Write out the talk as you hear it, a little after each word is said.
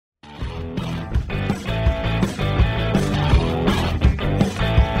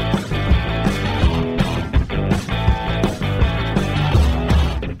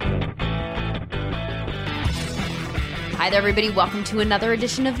there, everybody. Welcome to another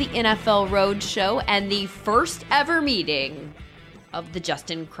edition of the NFL Roadshow and the first ever meeting of the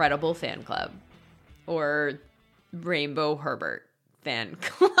Justin Credible Fan Club, or Rainbow Herbert Fan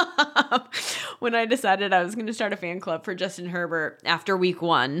Club. When I decided I was going to start a fan club for Justin Herbert after week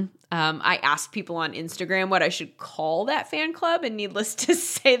one, I asked people on Instagram what I should call that fan club, and needless to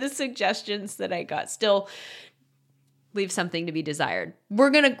say, the suggestions that I got still leave something to be desired. We're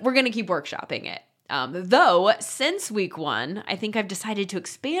gonna keep workshopping it. Though, since week one, I think I've decided to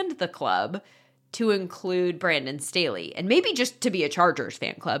expand the club to include Brandon Staley, and maybe just to be a Chargers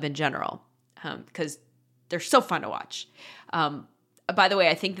fan club in general, because they're so fun to watch. By the way,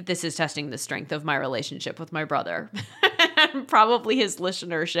 I think that this is testing the strength of my relationship with my brother, and probably his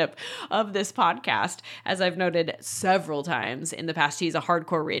listenership of this podcast. As I've noted several times in the past, he's a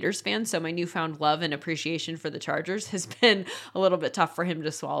hardcore Raiders fan, so my newfound love and appreciation for the Chargers has been a little bit tough for him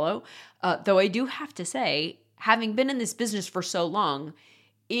to swallow. Though I do have to say, having been in this business for so long,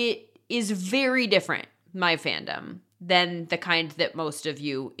 it is very different, my fandom, than the kind that most of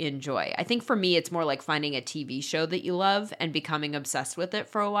you enjoy. I think for me, it's more like finding a TV show that you love and becoming obsessed with it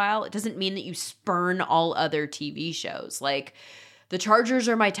for a while. It doesn't mean that you spurn all other TV shows. Like, the Chargers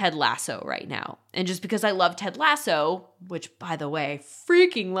are my Ted Lasso right now. And just because I love Ted Lasso, which, by the way,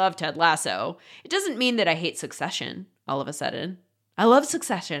 freaking love Ted Lasso, it doesn't mean that I hate Succession all of a sudden. I love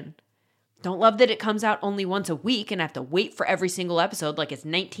Succession. Don't love that it comes out only once a week and I have to wait for every single episode like it's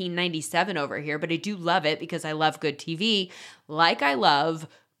 1997 over here, but I do love it because I love good TV like I love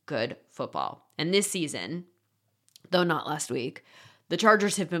good football. And this season, though not last week, the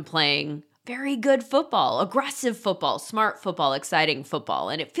Chargers have been playing very good football, aggressive football, smart football, exciting football.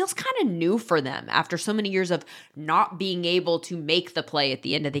 And it feels kind of new for them after so many years of not being able to make the play at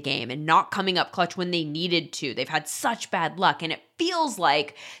the end of the game and not coming up clutch when they needed to. They've had such bad luck, and it feels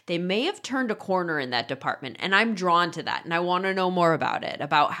like they may have turned a corner in that department. And I'm drawn to that. And I want to know more about it,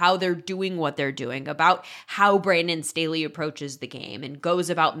 about how they're doing what they're doing, about how Brandon Staley approaches the game and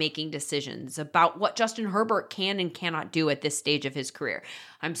goes about making decisions, about what Justin Herbert can and cannot do at this stage of his career.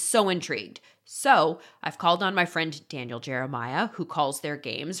 I'm so intrigued. So I've called on my friend Daniel Jeremiah, who calls their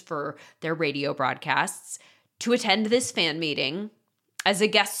games for their radio broadcasts, to attend this fan meeting as a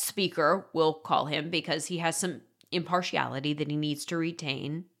guest speaker. We'll call him because he has some impartiality that he needs to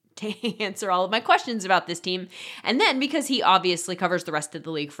retain to answer all of my questions about this team. And then because he obviously covers the rest of the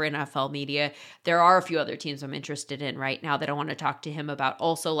league for NFL media, there are a few other teams I'm interested in right now that I want to talk to him about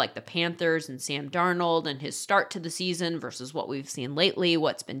also, like the Panthers and Sam Darnold and his start to the season versus what we've seen lately,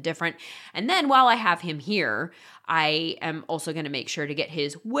 what's been different. And then while I have him here, I am also going to make sure to get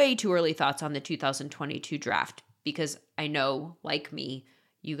his way too early thoughts on the 2022 draft, because I know, like me,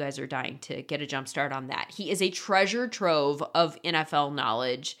 you guys are dying to get a jump start on that. He is a treasure trove of NFL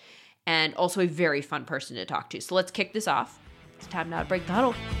knowledge and also a very fun person to talk to. So let's kick this off. It's time now to break the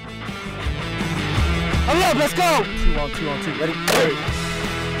huddle. Hurry up, let's go! 2 on 2. Ready?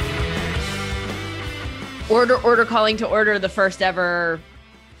 Order, calling to order the first ever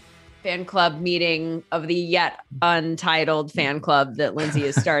fan club meeting of the yet untitled fan club that Lindsay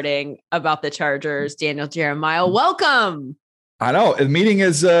is starting about the Chargers. Daniel Jeremiah, welcome! I know. The meeting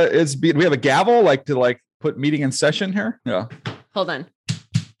is we have a gavel to put meeting in session here. Yeah. Hold on.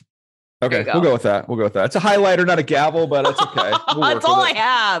 Okay. We'll go with that. It's a highlighter, not a gavel, but it's okay. That's all I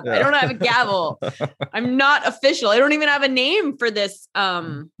have. Yeah. I don't have a gavel. I'm not official. I don't even have a name for this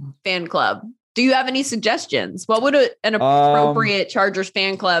fan club. Do you have any suggestions? What would an appropriate Chargers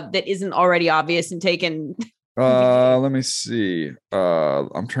fan club that isn't already obvious and taken? Let me see.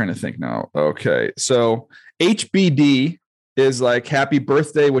 I'm trying to think now. Okay. So HBD is like happy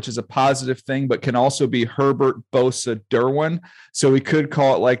birthday, which is a positive thing, but can also be Herbert Bosa Derwin. So we could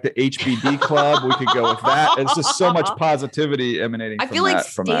call it like the HBD club. We could go with that. It's just so much positivity emanating. I feel like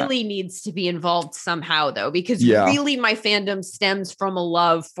Staley needs to be involved somehow, though, because really my fandom stems from a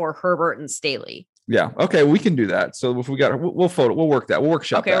love for Herbert and Staley. Yeah. Okay. We can do that. So if we'll work that. We'll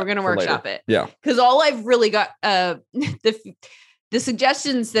workshop. Okay. We're going to workshop it. Yeah. Because all I've really got, the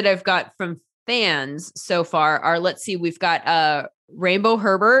suggestions that I've got from fans so far are, let's see, we've got Rainbow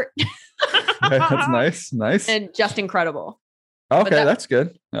Herbert. That's nice. And Justin Credible. Okay, that's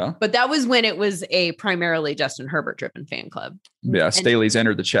good. Yeah. But that was when it was a primarily Justin Herbert driven fan club. Yeah, Staley's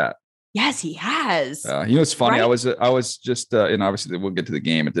entered the chat. Yes, he has. It's funny. Right? I was just, and obviously we'll get to the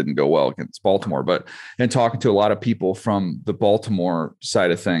game. It didn't go well against Baltimore, but talking to a lot of people from the Baltimore side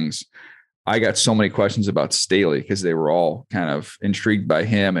of things, I got so many questions about Staley because they were all kind of intrigued by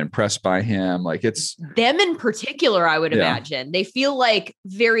him, impressed by him. Like it's them in particular, I would imagine. They feel like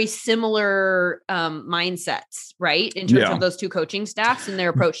very similar mindsets, right? In terms of those two coaching staffs and their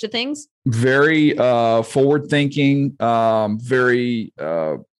approach to things. Very forward thinking, very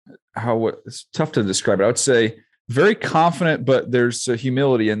it's tough to describe it. I would say very confident, but there's a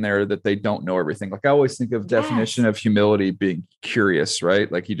humility in there that they don't know everything. Like I always think of definition of humility being curious, right?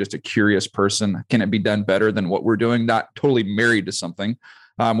 Like you're just a curious person. Can it be done better than what we're doing? Not totally married to something.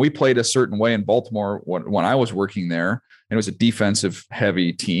 We played a certain way in Baltimore when I was working there, and it was a defensive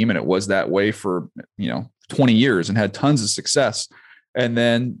heavy team. And it was that way for, 20 years and had tons of success. And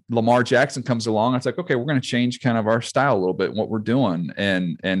then Lamar Jackson comes along. It's like, okay, we're going to change kind of our style a little bit, what we're doing.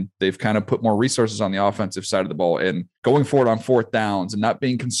 And they've kind of put more resources on the offensive side of the ball and going forward on fourth downs and not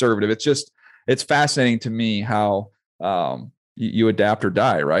being conservative. It's fascinating to me how you adapt or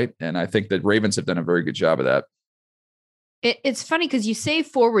die. Right. And I think that Ravens have done a very good job of that. It's funny because you say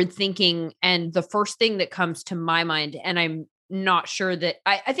forward thinking, and the first thing that comes to my mind, and I'm not sure that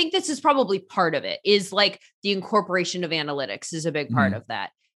I think this is probably part of it, is like the incorporation of analytics is a big part of that,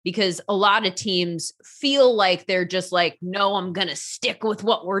 because a lot of teams feel like they're just like, no, I'm going to stick with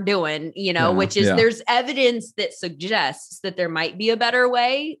what we're doing, which is there's evidence that suggests that there might be a better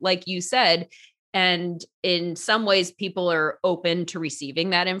way, like you said. And in some ways people are open to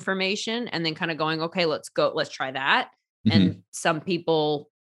receiving that information and then kind of going, okay, let's try that. And some people,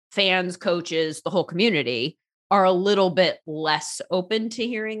 fans, coaches, the whole community are a little bit less open to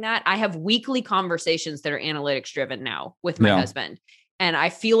hearing that. I have weekly conversations that are analytics driven now with my husband. And I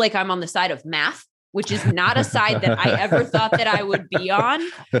feel like I'm on the side of math, which is not a side that I ever thought that I would be on.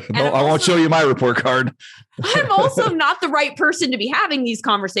 No, I won't show you my report card. I'm also not the right person to be having these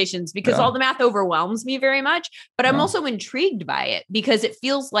conversations because all the math overwhelms me very much, but I'm also intrigued by it because it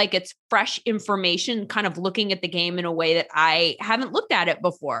feels like it's fresh information, kind of looking at the game in a way that I haven't looked at it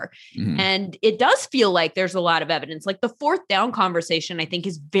before. And it does feel like there's a lot of evidence. Like the fourth down conversation, I think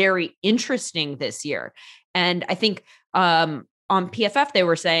is very interesting this year. And I think on PFF, they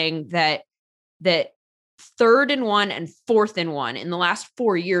were saying that 3rd and 1 and 4th and 1 in the last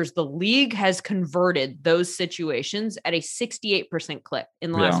 4 years, the league has converted those situations at a 68% clip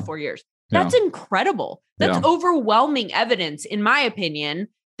in the last 4 years. That's incredible. That's overwhelming evidence, in my opinion,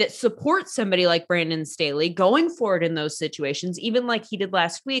 that supports somebody like Brandon Staley going forward in those situations, even like he did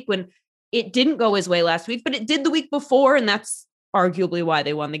last week when it didn't go his way last week, but it did the week before. And that's arguably why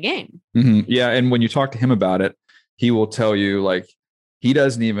they won the game. Yeah. And when you talk to him about it, he will tell you like, he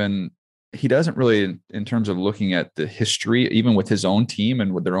doesn't really, in terms of looking at the history, even with his own team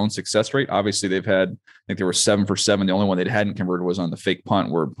and with their own success rate. Obviously, they've had, I think they were 7 for 7. The only one they hadn't converted was on the fake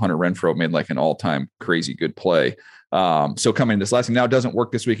punt where Hunter Renfrow made like an all-time crazy good play. So coming this last thing, now it doesn't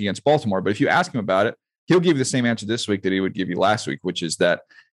work this week against Baltimore, but if you ask him about it, he'll give you the same answer this week that he would give you last week, which is that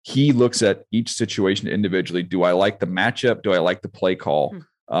he looks at each situation individually. Do I like the matchup? Do I like the play call?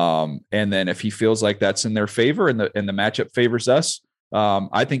 And then if he feels like that's in their favor and the matchup favors us,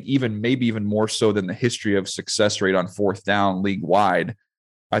 I think maybe even more so than the history of success rate on fourth down league wide.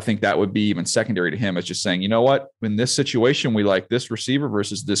 I think that would be even secondary to him. It's just saying, you know what, in this situation, we like this receiver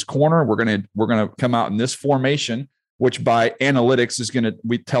versus this corner. We're going to come out in this formation, which by analytics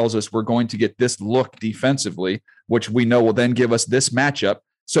tells us we're going to get this look defensively, which we know will then give us this matchup.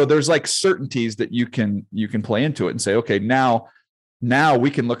 So there's like certainties that you can play into it and say, okay, now we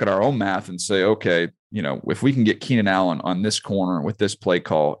can look at our own math and say, okay, if we can get Keenan Allen on this corner with this play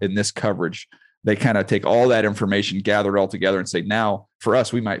call in this coverage, they kind of take all that information, gather it all together and say, now for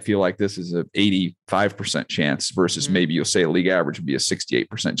us, we might feel like this is an 85% chance versus maybe you'll say a league average would be a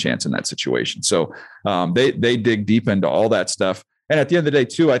 68% chance in that situation. So they dig deep into all that stuff. And at the end of the day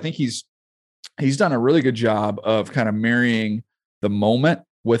too, I think he's done a really good job of kind of marrying the moment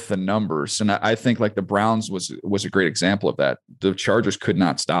with the numbers. And I think like the Browns was a great example of that. The Chargers could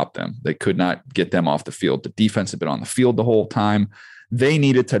not stop them. They could not get them off the field. The defense had been on the field the whole time. They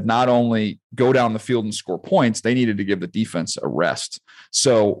needed to not only go down the field and score points, they needed to give the defense a rest.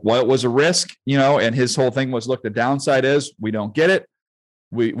 So while it was a risk, and his whole thing was, look, the downside is we don't get it.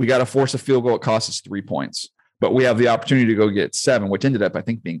 We got to force a field goal. It costs us 3 points. But we have the opportunity to go get 7, which ended up, I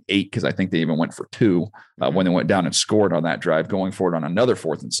think, being 8 because I think they even went for 2 when they went down and scored on that drive, going forward on another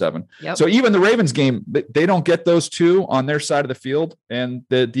 4th and 7. Yep. So even the Ravens game, they don't get those 2 on their side of the field, and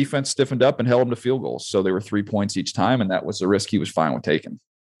the defense stiffened up and held them to field goals. So they were 3 points each time, and that was a risk he was fine with taking.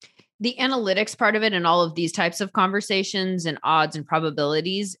 The analytics part of it and all of these types of conversations and odds and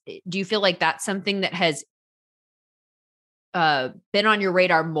probabilities, do you feel like that's something that has been on your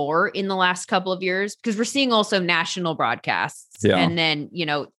radar more in the last couple of years? Because we're seeing also national broadcasts and then,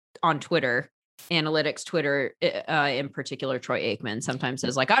 on Twitter, analytics Twitter, in particular, Troy Aikman sometimes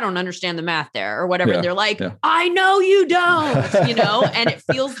says like, I don't understand the math there or whatever. Yeah, And they're like, yeah. I know you don't, and it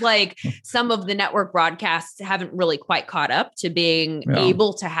feels like some of the network broadcasts haven't really quite caught up to being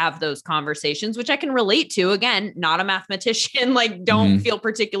able to have those conversations, which I can relate to. Again, not a mathematician, like don't feel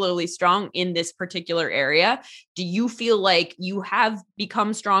particularly strong in this particular area. Do you feel like you have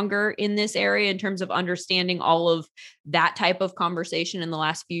become stronger in this area in terms of understanding all of that type of conversation in the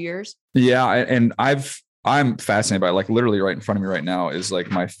last few years? Yeah. And I'm fascinated by it. Like literally right in front of me right now is like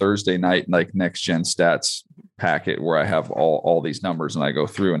my Thursday night, like next gen stats packet where I have all these numbers and I go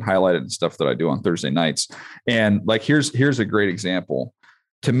through and highlight it and stuff that I do on Thursday nights. And like, here's a great example.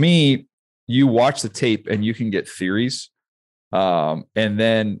 To me, you watch the tape and you can get theories. And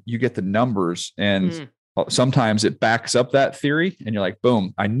then you get the numbers and sometimes it backs up that theory and you're like,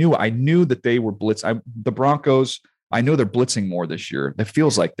 boom, I knew that they were blitz. The Broncos, I know they're blitzing more this year. It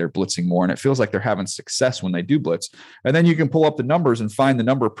feels like they're blitzing more and it feels like they're having success when they do blitz. And then you can pull up the numbers and find the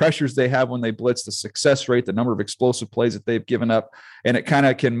number of pressures they have when they blitz, the success rate, the number of explosive plays that they've given up. And it kind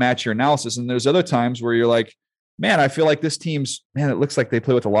of can match your analysis. And there's other times where you're like, man, I feel like this team's, it looks like they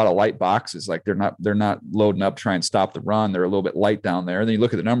play with a lot of light boxes. Like they're not loading up, trying to stop the run. They're a little bit light down there. And then you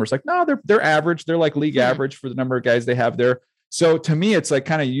look at the numbers like, no, they're average. They're like league average for the number of guys they have there. So to me, it's like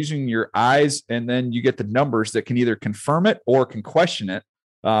kind of using your eyes and then you get the numbers that can either confirm it or can question it,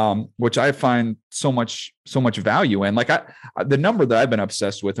 which I find so much value in. Like the number that I've been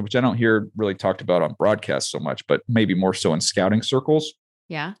obsessed with, which I don't hear really talked about on broadcast so much, but maybe more so in scouting circles.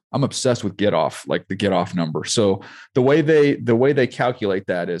 Yeah. I'm obsessed with get off, like the get off number. So the way they calculate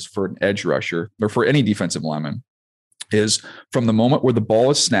that is for an edge rusher or for any defensive lineman is from the moment where the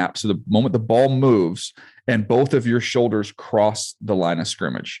ball is snapped. So the moment the ball moves and both of your shoulders cross the line of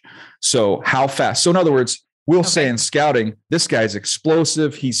scrimmage. So how fast? So in other words, we'll say in scouting, this guy's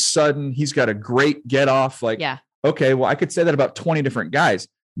explosive. He's sudden. He's got a great get off. Like, okay, well, I could say that about 20 different guys.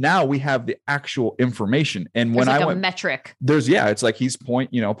 Now we have the actual information. And when I went metric, it's like he's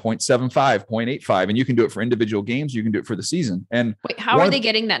 0.75, 0.85, and you can do it for individual games. You can do it for the season. And wait, how are they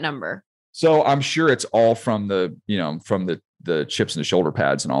getting that number? So I'm sure it's all from the chips and the shoulder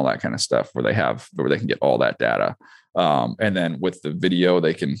pads and all that kind of stuff where they can get all that data. And then with the video,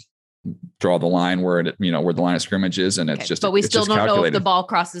 they can draw the line where where the line of scrimmage is. And it's just, but we still don't know if the ball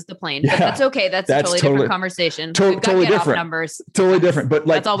crosses the plane, but that's okay. That's a totally different conversation. Totally different numbers. Totally different. But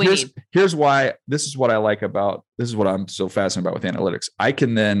like, that's all we need. Here's why, this is what I'm so fascinated about with analytics.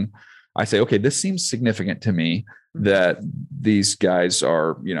 I say, okay, this seems significant to me that these guys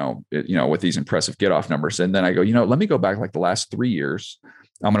are, with these impressive get off numbers. And then I go, let me go back like the last 3 years.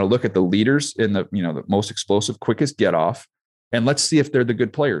 I'm going to look at the leaders in the most explosive, quickest get off. And let's see if they're the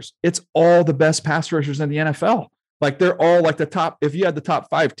good players. It's all the best pass rushers in the NFL. Like they're all like the top. If you had the top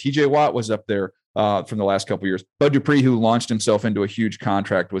 5, TJ Watt was up there from the last couple of years. Bud Dupree, who launched himself into a huge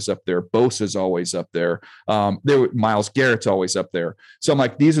contract, was up there. Bosa's always up there. Myles Garrett's always up there. So I'm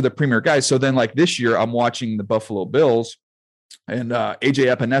like, these are the premier guys. So then like this year, I'm watching the Buffalo Bills and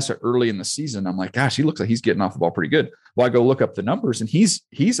AJ Epinesa early in the season. I'm like, gosh, he looks like he's getting off the ball pretty good. Well, I go look up the numbers and he's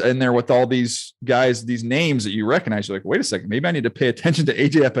in there with all these guys, these names that you recognize. You're like, wait a second, maybe I need to pay attention to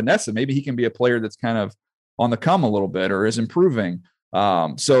AJ Epinesa. Maybe he can be a player that's kind of on the come a little bit or is improving.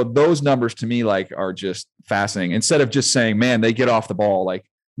 So those numbers to me like are just fascinating. Instead of just saying, man, they get off the ball. Like,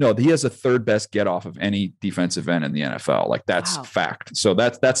 no, he has the third best get off of any defensive end in the NFL. Like that's fact. So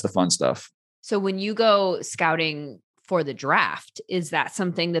that's the fun stuff. So when you go scouting for the draft, is that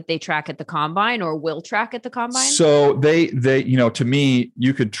something that they track at the combine or will track at the combine? So they, to me,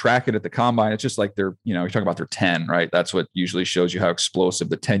 you could track it at the combine. It's just like you're talking about their 10, right? That's what usually shows you how explosive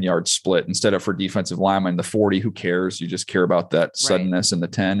the 10-yard split instead of for defensive linemen, the 40, who cares? You just care about that suddenness in the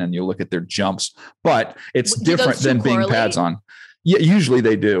 10 and you look at their jumps, but it's different than being pads on. Yeah, usually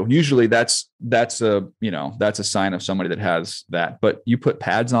they do. Usually that's a sign of somebody that has that, but you put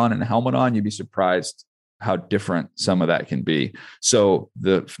pads on and a helmet on, you'd be surprised how different some of that can be. So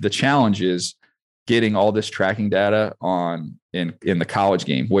the challenge is getting all this tracking data in the college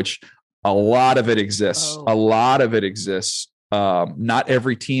game, which a lot of it exists. A lot of it exists. Not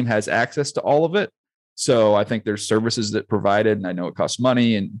every team has access to all of it. So I think there's services that provide it, and I know it costs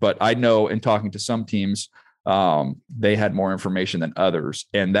money. But I know in talking to some teams, they had more information than others,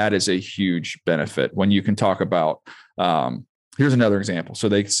 and that is a huge benefit when you can talk about. Here's another example. So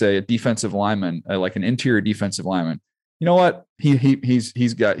they say a defensive lineman, like an interior defensive lineman, you know what? He plays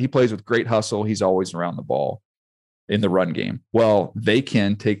with great hustle. He's always around the ball in the run game. Well, they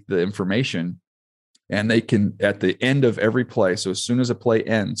can take the information And they can, at the end of every play, so as soon as a play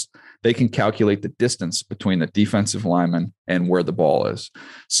ends, they can calculate the distance between the defensive lineman and where the ball is.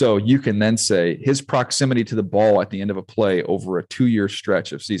 So you can then say his proximity to the ball at the end of a play over a 2-year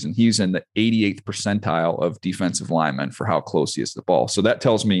stretch of season, he's in the 88th percentile of defensive linemen for how close he is to the ball. So that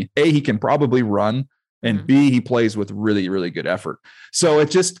tells me, A, he can probably run, and B, he plays with really, really good effort. So it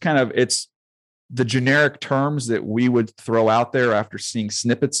just kind of, it's the generic terms that we would throw out there after seeing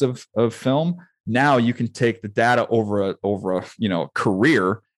snippets of film. Now you can take the data over a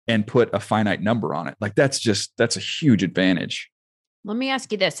career and put a finite number on it. Like that's a huge advantage. Let me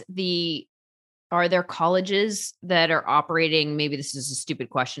ask you this. Are there colleges that are operating, maybe this is a stupid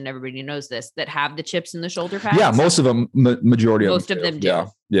question, everybody knows this, that have the chips in the shoulder pads? Yeah, most of them, majority of them. Most of them do.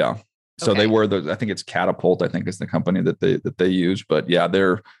 Yeah. So Okay. they were I think it's Catapult, I think is the company that they use, but yeah,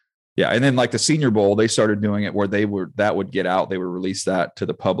 and then like the Senior Bowl, they started doing it where that would get out. They would release that to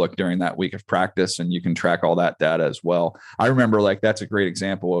the public during that week of practice, and you can track all that data as well. I remember like that's a great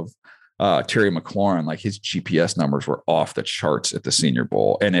example of Terry McLaurin. Like his GPS numbers were off the charts at the Senior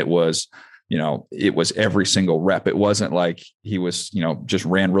Bowl, and it was every single rep. It wasn't like he was, just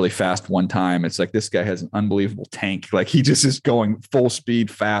ran really fast one time. It's like this guy has an unbelievable tank. Like he just is going full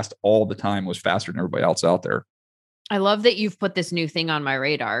speed fast all the time, was faster than everybody else out there. I love that you've put this new thing on my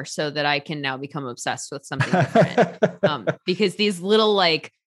radar so that I can now become obsessed with something different. Because these little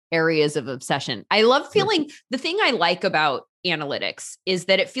like areas of obsession, I love feeling. The thing I like about analytics is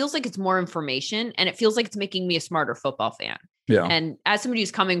that it feels like it's more information, and it feels like it's making me a smarter football fan. Yeah. And as somebody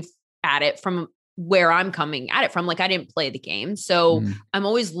who's coming at it from where I'm coming at it from, like I didn't play the game. So I'm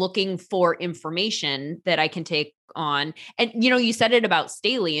always looking for information that I can take on. And, you said it about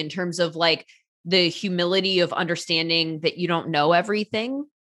Staley in terms of like the humility of understanding that you don't know everything.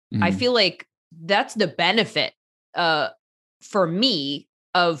 I feel like that's the benefit for me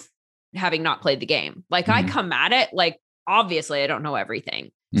of having not played the game. Like I come at it, like, obviously I don't know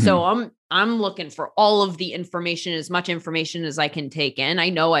everything. So I'm looking for all of the information, as much information as I can take in. I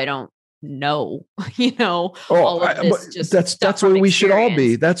know I don't know, all of this. That's where we should all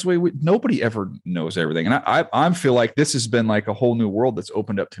be. That's why nobody ever knows everything. And I feel like this has been like a whole new world that's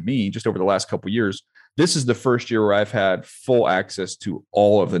opened up to me just over the last couple of years. This is the first year where I've had full access to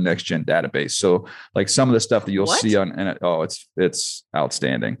all of the next gen database. So like some of the stuff that you'll see on, and it's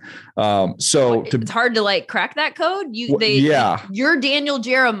outstanding. It's hard to like crack that code. You're Daniel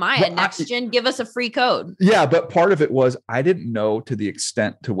Jeremiah. Next gen, give us a free code. Yeah. But part of it was, I didn't know to the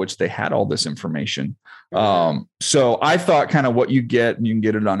extent to which they had all this information. So I thought kind of what you get, and you can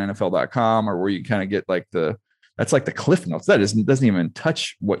get it on NFL.com, or where you kind of get like that's like the cliff notes. That doesn't even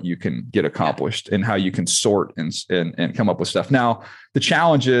touch what you can get accomplished and how you can sort and come up with stuff. Now, the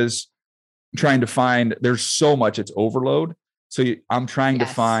challenge is trying to find, there's so much, it's overload. So I'm trying to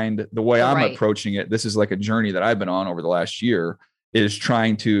find the way I'm approaching it. This is like a journey that I've been on over the last year, is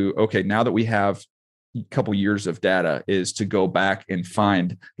trying to, okay, now that we have a couple years of data, is to go back and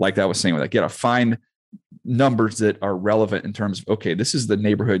find, like I was saying, find numbers that are relevant in terms of, okay, this is the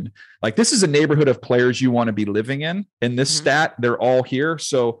neighborhood. Like this is a neighborhood of players you want to be living in. And this stat, they're all here.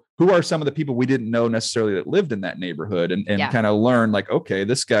 So who are some of the people we didn't know necessarily that lived in that neighborhood, and kind of learn like, okay,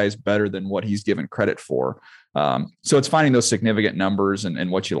 this guy's better than what he's given credit for. So it's finding those significant numbers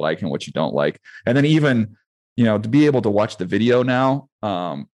and what you like and what you don't like. And then even, to be able to watch the video now,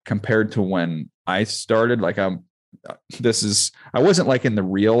 compared to when I started, like I wasn't like in the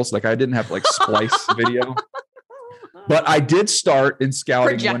reels, like I didn't have like splice video, but I did start in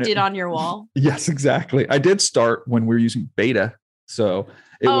scouting. Projected on your wall. Yes, exactly. I did start when we were using beta. So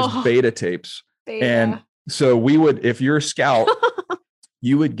it was beta tapes. And so we would, if you're a scout,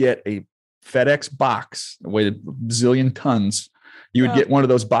 you would get a FedEx box weighed a zillion tons. You would get one of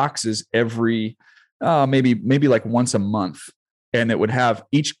those boxes every, maybe like once a month. And it would have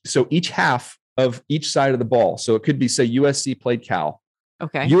each half of each side of the ball. So it could be, say, USC played Cal.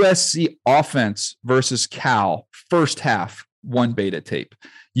 Okay. USC offense versus Cal, first half, one beta tape.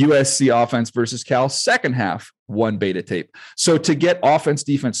 USC offense versus Cal, second half, one beta tape. So to get offense,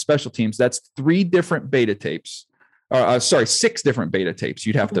 defense, special teams, that's 3 different beta tapes. 6 different beta tapes.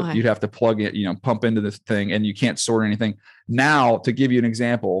 You'd have to plug it, pump into this thing, and you can't sort anything. Now, to give you an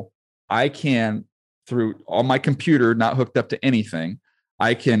example, I can, through on my computer, not hooked up to anything,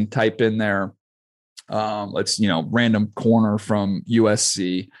 I can type in there, random corner from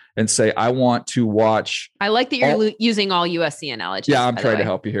USC, and say, I want to watch. I like that you're using all USC analogies. Yeah, I'm trying to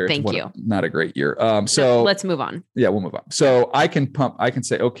help you here. Thank you. Not a great year. So let's move on. Yeah, we'll move on. So I can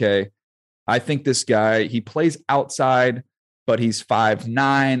say, okay, I think this guy, he plays outside, but he's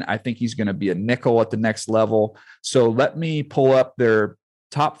 5'9". I think he's going to be a nickel at the next level. So let me pull up their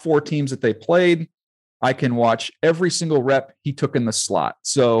top 4 teams that they played. I can watch every single rep he took in the slot.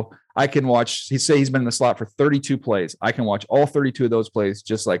 So I can watch, he's been in the slot for 32 plays. I can watch all 32 of those plays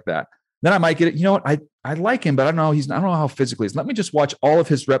just like that. Then I might get it. You know what? I like him, but I don't know. I don't know how physically he is. Let me just watch all of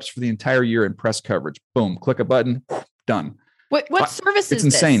his reps for the entire year in press coverage. Boom, click a button, done. What service is this? It's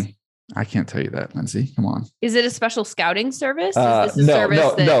insane. I can't tell you that, Lindsay. Come on. Is it a special scouting service? Is this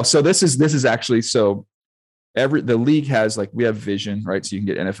No. So this is actually, so the league has, like, we have vision, right? So you can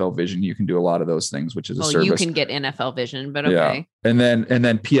get NFL vision. You can do a lot of those things, which is a service. You can get NFL vision, but okay. Yeah. And then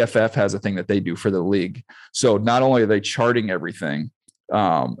PFF has a thing that they do for the league. So not only are they charting everything,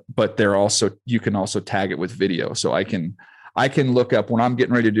 but you can also tag it with video. So I can look up when I'm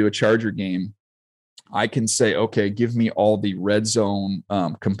getting ready to do a Charger game. I can say, okay, give me all the red zone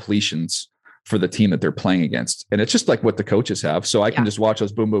completions for the team that they're playing against. And it's just like what the coaches have. So I can just watch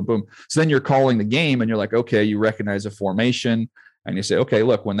those, boom, boom, boom. So then you're calling the game and you're like, okay, you recognize a formation and you say, okay,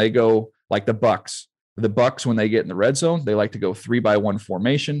 look, when they go like the Bucks, when they get in the red zone, they like to go 3-by-1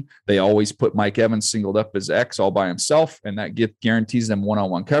 formation. They always put Mike Evans singled up as X all by himself. And that guarantees them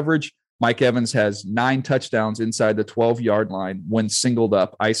one-on-one coverage. Mike Evans has 9 touchdowns inside the 12-yard line when singled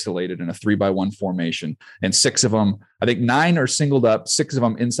up, isolated in a 3-by-1 formation. And 6 of them, I think 9 are singled up, 6 of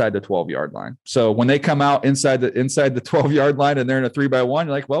them inside the 12-yard line. So when they come out inside the 12-yard line and they're in a 3-by-1,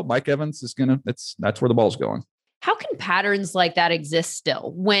 you're like, well, Mike Evans is that's where the ball's going. How can patterns like that exist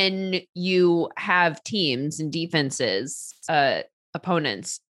still when you have teams and defenses,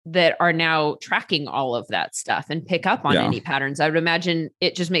 opponents that are now tracking all of that stuff and pick up on any patterns? I would imagine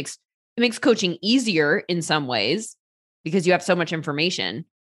it just makes coaching easier in some ways because you have so much information,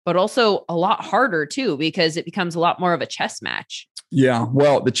 but also a lot harder too, because it becomes a lot more of a chess match. Yeah.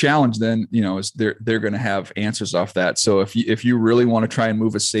 Well, the challenge then, is they're going to have answers off that. So if you really want to try and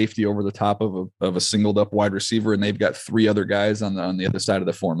move a safety over the top of a singled up wide receiver and they've got 3 other guys on the other side of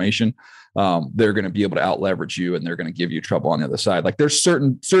the formation, they're going to be able to out leverage you and they're going to give you trouble on the other side. Like there's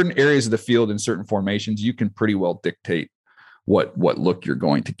certain areas of the field and certain formations, you can pretty well dictate what look you're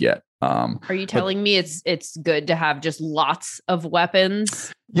going to get. Are you telling me it's good to have just lots of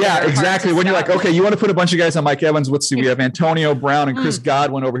weapons? Yeah, exactly. When you're like, okay, you want to put a bunch of guys on Mike Evans. Let's see. We have Antonio Brown and Chris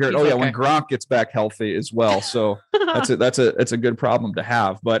Godwin over here. When Gronk gets back healthy as well. So that's a good problem to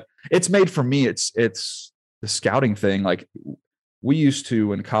have, but it's made for me. It's the scouting thing. Like we used to,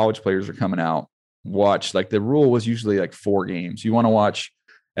 when college players are coming out, watch, like the rule was usually like 4 games. You want to watch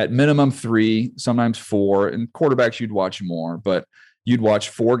at minimum 3, sometimes 4, and quarterbacks, you'd watch more, but you'd watch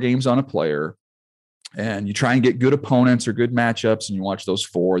 4 games on a player and you try and get good opponents or good matchups and you watch those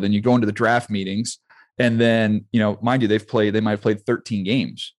 4. Then you go into the draft meetings and then, mind you, they might have played 13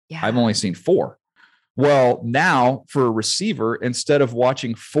 games. Yeah. I've only seen 4. Well, now for a receiver, instead of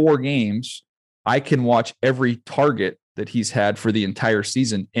watching 4 games, I can watch every target that he's had for the entire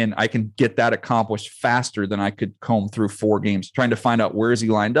season. And I can get that accomplished faster than I could comb through 4 games, trying to find out where is he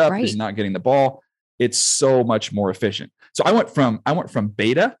lined up? Right. Is he not getting the ball? It's so much more efficient. So I went from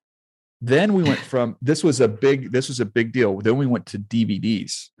beta. Then we went from, this was a big deal. Then we went to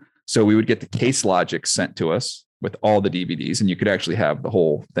DVDs. So we would get the case logic sent to us with all the DVDs and you could actually have the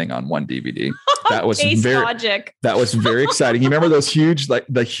whole thing on one DVD. That was that was very exciting. You remember those huge, like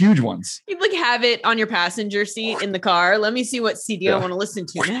the huge ones? You'd like have it on your passenger seat in the car. Let me see what CD I want to listen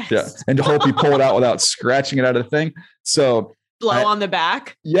to next. Yeah. And to hope you pull it out without scratching it out of the thing. So blow on the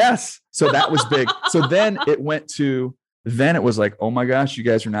back. Yes. So that was big. So then it was like, oh my gosh, you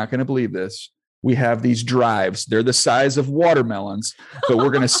guys are not going to believe this. We have these drives. They're the size of watermelons, but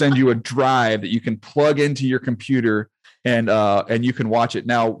we're going to send you a drive that you can plug into your computer and you can watch it.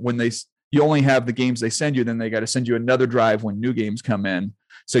 Now, when you only have the games they send you, then they got to send you another drive when new games come in.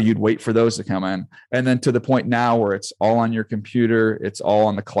 So you'd wait for those to come in. And then to the point now where it's all on your computer, it's all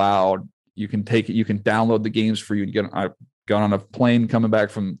on the cloud. You can take it, you can download the games for you. I got on a plane coming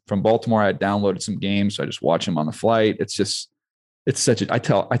back from Baltimore. I downloaded some games. So I just watch them on the flight. I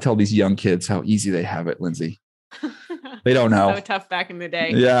tell these young kids how easy they have it, Lindsay. They don't know. So tough back in the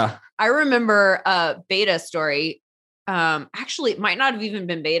day. Yeah. I remember a beta story. Actually, it might not have even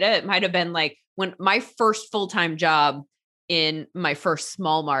been beta. It might have been like when my first full-time job in my first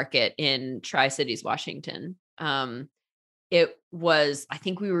small market in Tri-Cities, Washington. It was, I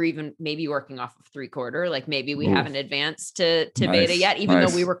think we were even maybe working off of 3/4, like maybe we haven't advanced to beta yet, even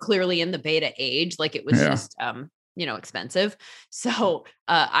though we were clearly in the beta age, like it was just, expensive. So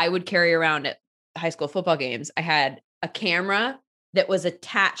I would carry around at high school football games. I had a camera that was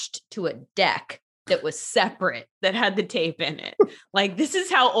attached to a deck that was separate that had the tape in it. Like, this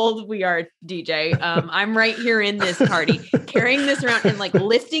is how old we are, DJ. I'm right here in this party carrying this around and like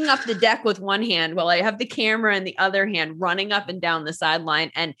lifting up the deck with one hand while I have the camera in the other hand, running up and down the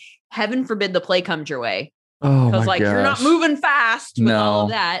sideline, and heaven forbid the play comes your way. Oh, because like you're not moving fast with all of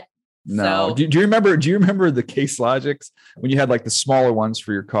that. No. So, Do you remember the Case Logics when you had like the smaller ones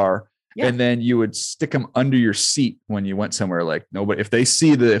for your car? Yeah. And then you would stick them under your seat when you went somewhere. Like, nobody, if they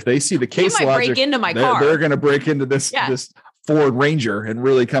see the Case Logic, break into my car. They're going to break into this Ford Ranger and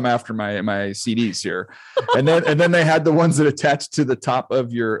really come after my CDs here. And then they had the ones that attached to the top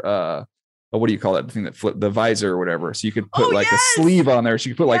of your what do you call that thing that flip the visor or whatever? So you could put a sleeve on there. So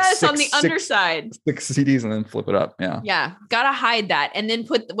you could put like on the underside, 6 CDs and then flip it up. Yeah. Yeah. Gotta hide that. And then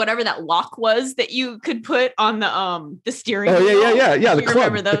put whatever that lock was that you could put on the steering wheel. Yeah. The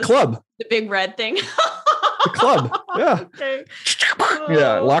club. The big red thing. The club. Yeah. Okay.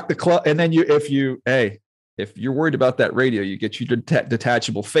 Yeah. Lock the club. And then if you're worried about that radio, you get your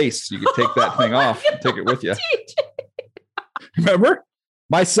detachable face. So you can take that thing off and take it with you. Remember?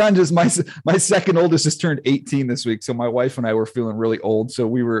 My son my second oldest just turned 18 this week. So my wife and I were feeling really old. So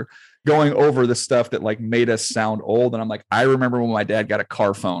we were going over the stuff that like made us sound old. And I'm like, I remember when my dad got a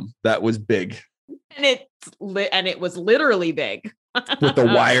car phone. That was big. And it was literally big. With the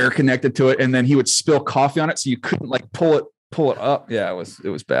wire connected to it. And then he would spill coffee on it. So you couldn't like pull it up. Yeah, it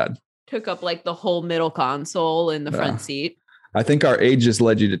was bad. Took up like the whole middle console in the front seat. I think our age just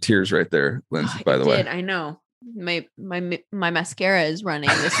led you to tears right there, Lindsay, by the way. I know. My mascara is running.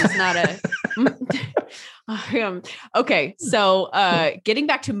 This is not a okay. So getting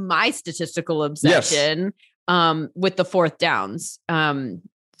back to my statistical obsession with the fourth downs.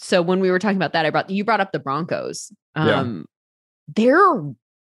 So when we were talking about that, you brought up the Broncos. They're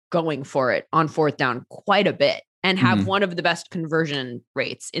going for it on fourth down quite a bit and have one of the best conversion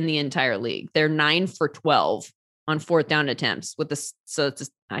rates in the entire league. They're 9 for 12 on fourth down attempts with this. So it's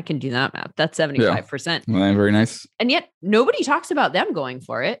just, I can do that math. That's 75%. Well, very nice. And yet nobody talks about them going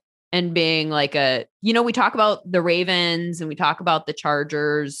for it and being like we talk about the Ravens and we talk about the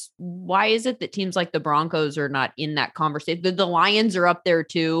Chargers. Why is it that teams like the Broncos are not in that conversation? The Lions are up there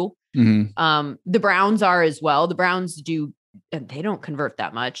too. Mm-hmm. The Browns are as well. The Browns do, and they don't convert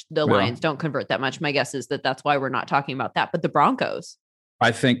that much. The Lions don't convert that much. My guess is that that's why we're not talking about that, but the Broncos.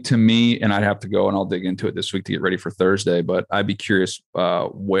 I think to me, and I'd have to go and I'll dig into it this week to get ready for Thursday, but I'd be curious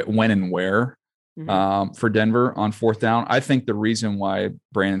when and where for Denver on fourth down. I think the reason why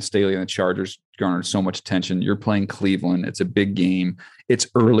Brandon Staley and the Chargers garnered so much attention, you're playing Cleveland. It's a big game. It's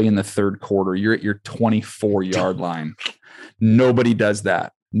early in the third quarter. You're at your 24-yard line. Nobody does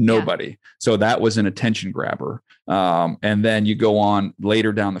that. Nobody. Yeah. So that was an attention grabber. And then you go on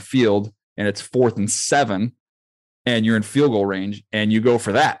later down the field and it's 4th and 7. And you're in field goal range and you go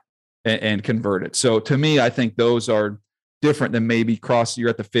for that and convert it. So to me, I think those are different than maybe you're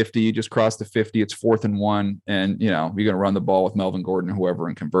at the 50, you just cross the 50, it's 4th and 1. And you're going to run the ball with Melvin Gordon or whoever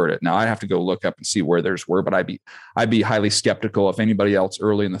and convert it. Now I have to go look up and see where theirs were, but I'd be highly skeptical if anybody else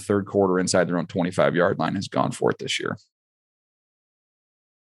early in the third quarter inside their own 25-yard line has gone for it this year.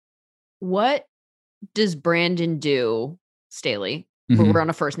 What does Brandon do, Staley? Mm-hmm. We're on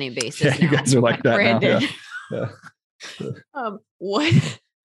a first name basis. Yeah, you guys are like that Brandon. Now. Yeah. What?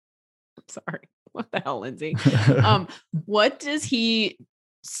 I'm sorry. What the hell, Lindsay? What does he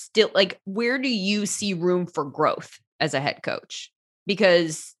still like? Where do you see room for growth as a head coach?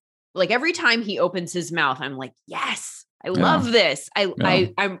 Because like every time he opens his mouth, I'm like, yes, I love this.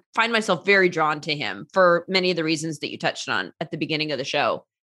 I find myself very drawn to him for many of the reasons that you touched on at the beginning of the show.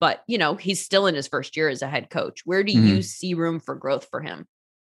 But he's still in his first year as a head coach. Where do you see room for growth for him?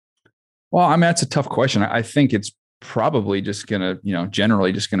 Well, I mean, that's a tough question. I think it's probably just going to,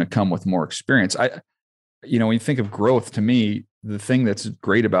 generally just going to come with more experience. When you think of growth, to me, the thing that's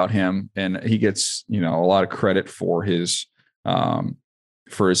great about him, and he gets, a lot of credit for his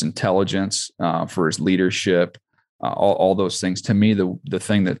intelligence, for his leadership, all those things. To me, the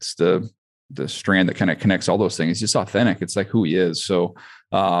thing that's the strand that kind of connects all those things is just authentic. It's like who he is. So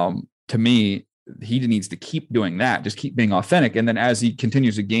to me, he needs to keep doing that, just keep being authentic. And then as he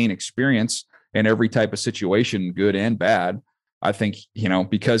continues to gain experience in every type of situation, good and bad, I think,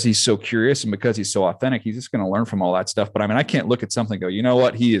 because he's so curious and because he's so authentic, he's just going to learn from all that stuff. But I mean, I can't look at something and go, you know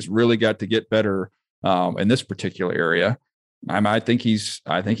what, he has really got to get better in this particular area. I think he's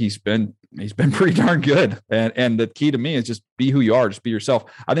been pretty darn good. And the key to me is just be who you are, just be yourself.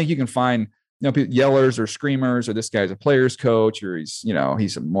 I think you can find, yellers or screamers, or this guy's a player's coach, or he's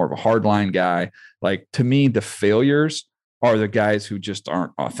more of a hardline guy. Like, to me, the failures are the guys who just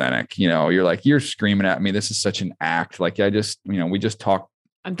aren't authentic. You're like, you're screaming at me. This is such an act. Like, we just talk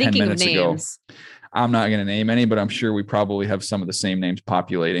I'm 10 thinking of minutes ago. names. I'm not going to name any, but I'm sure we probably have some of the same names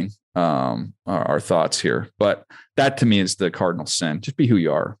populating our thoughts here. But that to me is the cardinal sin. Just be who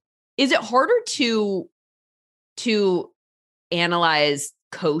you are. Is it harder to analyze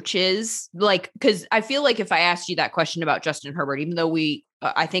coaches? Like, because I feel like if I asked you that question about Justin Herbert, even though we,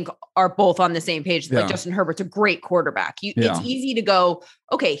 I think, are both on the same page, like Justin Herbert's a great quarterback. It's easy to go,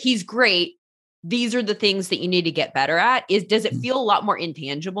 okay, he's great. These are the things that you need to get better at. Does it feel a lot more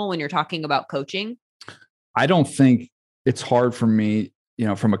intangible when you're talking about coaching? I don't think it's hard for me,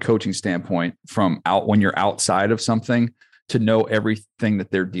 from a coaching standpoint, when you're outside of something, to know everything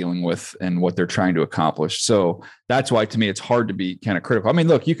that they're dealing with and what they're trying to accomplish. So that's why, to me, it's hard to be kind of critical. I mean,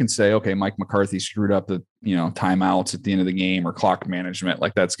 look, you can say, okay, Mike McCarthy screwed up the, timeouts at the end of the game or clock management.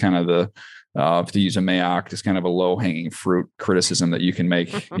 Like that's kind of to use a Mayock, just kind of a low hanging fruit criticism that you can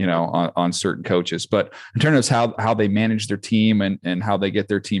make, on certain coaches. But in terms of how they manage their team and how they get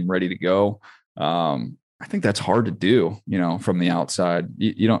their team ready to go, I think that's hard to do, from the outside.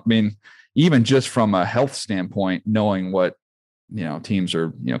 You don't, I mean, even just from a health standpoint, knowing what, teams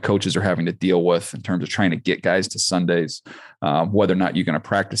are, coaches are having to deal with in terms of trying to get guys to Sundays, whether or not you're going to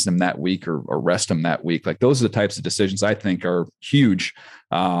practice them that week or rest them that week. Like those are the types of decisions I think are huge.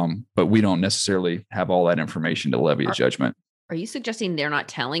 But we don't necessarily have all that information to levy a judgment. Are you suggesting they're not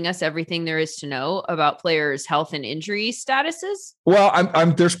telling us everything there is to know about players' health and injury statuses? Well,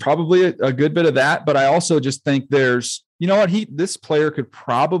 there's probably a good bit of that, but I also just think there's, this player could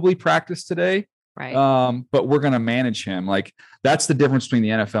probably practice today. Right. But we're going to manage him. Like that's the difference between the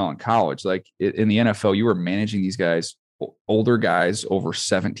NFL and college. Like in the NFL, you were managing these guys, older guys over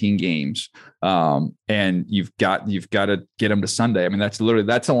 17 games. And you've got to get them to Sunday. I mean,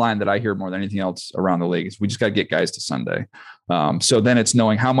 that's a line that I hear more than anything else around the league is we just got to get guys to Sunday. So then it's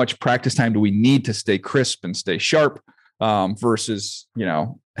knowing how much practice time do we need to stay crisp and stay sharp, versus,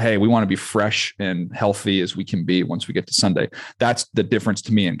 hey, we want to be fresh and healthy as we can be once we get to Sunday. That's the difference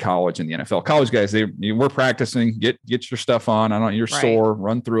to me in college and the NFL. College guys, we're practicing, get your stuff on. I don't know, you're sore,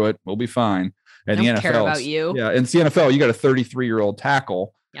 run through it. We'll be fine. And the NFL, care about you. Yeah. And the NFL, you got a 33-year-old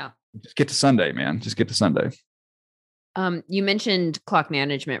tackle. Yeah. Just get to Sunday, man. Just get to Sunday. You mentioned clock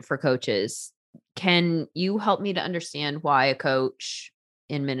management for coaches. Can you help me to understand why a coach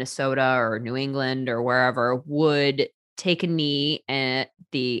in Minnesota or New England or wherever would take a knee at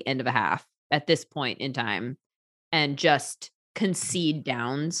the end of a half at this point in time and just concede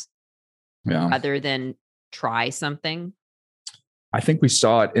downs rather than try something? I think we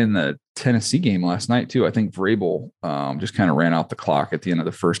saw it in the Tennessee game last night too. I think Vrabel just kind of ran out the clock at the end of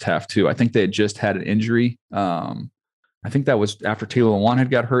the first half too. I think they had just had an injury. I think that was after Taylor Lewan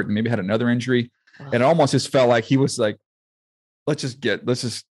had got hurt and maybe had another injury. And it almost just felt like he was like, this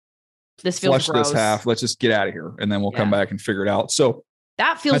feels gross. This half. Let's just get out of here. And then we'll come back and figure it out. So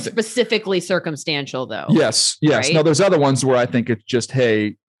that feels specifically circumstantial though. Yes. Right? No, there's other ones where I think it's just,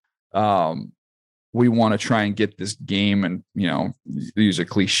 hey, we want to try and get this game and, use a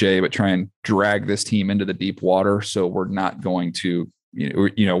cliche, but try and drag this team into the deep water. So we're not going to,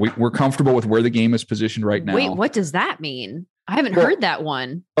 we're comfortable with where the game is positioned right now. Wait, what does that mean? I haven't heard that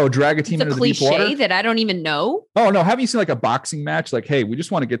one. Oh, drag a team into the deep water? It's a cliche that I don't even know. Oh, no. Haven't you seen like a boxing match? Like, hey, we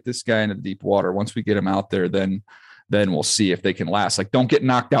just want to get this guy into the deep water. Once we get him out there, then we'll see if they can last. Like, don't get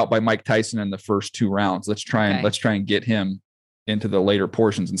knocked out by Mike Tyson in the first 2 rounds. Let's try and get him into the later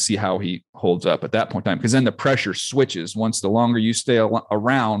portions and see how he holds up at that point in time. Because then the pressure switches. Once the longer you stay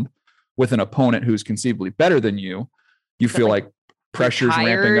around with an opponent who's conceivably better than you, feel like pressure's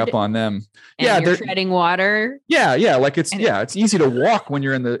ramping up on them. And you're treading water. Yeah. Like it's easy to walk when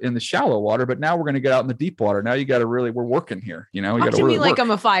you're in the shallow water, but now we're going to get out in the deep water. Now you got to we're working here. You got to really like I'm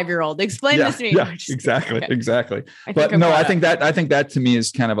a 5-year-old. Explain this to me. Yeah, exactly. But no, I think that to me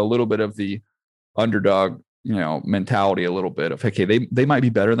is kind of a little bit of the underdog, mentality a little bit of, okay, they might be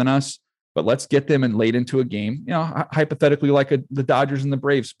better than us, but let's get them late into a game, hypothetically like the Dodgers and the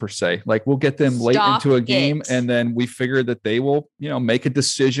Braves per se. Like we'll get them late into a game and then we figure that they will, make a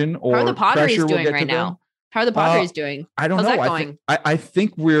decision or how are the Padres doing right now? How are the Padres doing? I don't know. I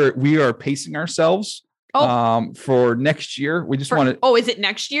think we are pacing ourselves for next year. We just want to. Oh, is it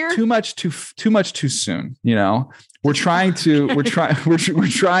next year? Too much too soon. We're trying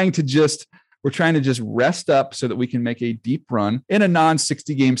to just rest up so that we can make a deep run in a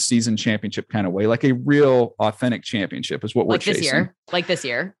non-60 game season championship kind of way, like a real authentic championship is what we're chasing. Like this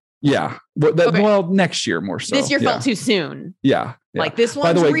year. Yeah. Well, next year more so. This year felt too soon. Yeah. Like this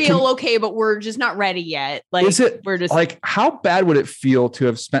one's real. Okay. But we're just not ready yet. Like we're just like, how bad would it feel to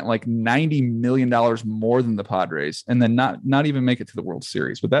have spent like $90 million more than the Padres and then not even make it to the World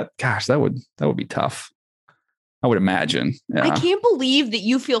Series? But that would be tough. I would imagine. Yeah. I can't believe that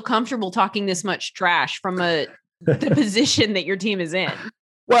you feel comfortable talking this much trash from the position that your team is in.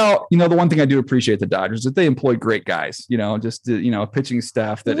 Well, the one thing I do appreciate the Dodgers is that they employ great guys, just, a pitching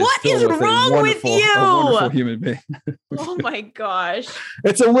staff that what is is filled with wrong with you? A wonderful human being. Oh my gosh.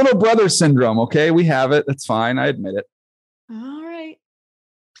 It's a little brother syndrome. Okay. We have it. That's fine. I admit it.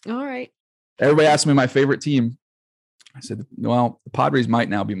 All right. Everybody asks me my favorite team. I said, well, the Padres might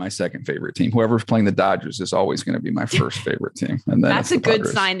now be my second favorite team. Whoever's playing the Dodgers is always going to be my first favorite team. And then that's a good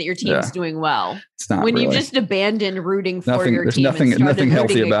sign that your team's doing well. It's not when really. you just abandoned rooting for your there's team. There's nothing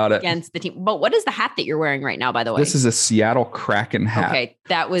healthy about it against the team. But what is the hat that you're wearing right now, by the way? This is a Seattle Kraken hat. Okay.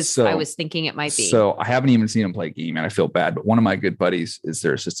 I was thinking it might be. So I haven't even seen him play a game and I feel bad, but one of my good buddies is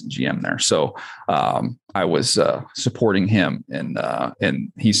their assistant GM there. So I was supporting him and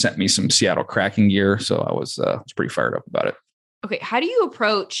he sent me some Seattle Kraken gear. So I was pretty fired up about it. Okay. How do you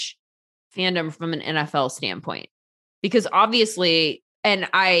approach fandom from an NFL standpoint? Because obviously, and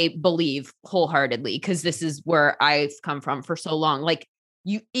I believe wholeheartedly, because this is where I've come from for so long, like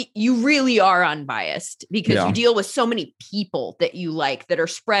you really are unbiased because you deal with so many people that you like that are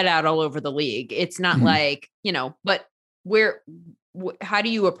spread out all over the league. It's not like, but how do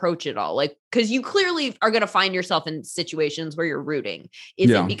you approach it all? Like, because you clearly are going to find yourself in situations where you're rooting.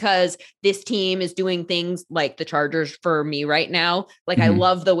 Is it because this team is doing things like the Chargers for me right now? Like, I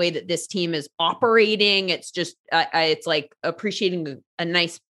love the way that this team is operating. It's just, it's like appreciating a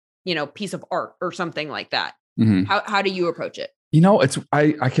nice, piece of art or something like that. How do you approach it?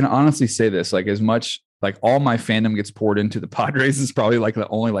 I can honestly say this, like, as much like all my fandom gets poured into the Padres is probably like the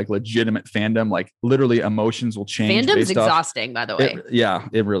only like legitimate fandom, like literally emotions will change. Fandom's exhausting, by the way.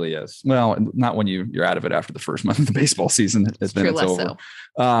 It really is. Well, not when you're out of it after the first month of the baseball season. It's over.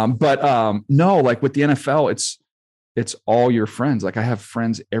 So. No, like with the NFL, it's all your friends. Like I have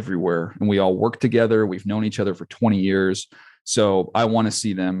friends everywhere and we all work together. We've known each other for 20 years. So I want to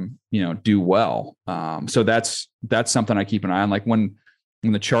see them, do well. So that's something I keep an eye on. Like when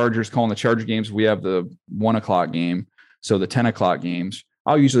the Chargers calling the Charger games, we have the 1:00 game. So the 10:00 games,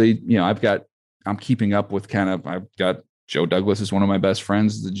 I'll usually, I'm keeping up with I've got Joe Douglas is one of my best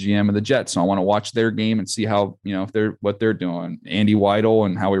friends, the GM of the Jets. So I want to watch their game and see how, what they're doing. Andy Weidel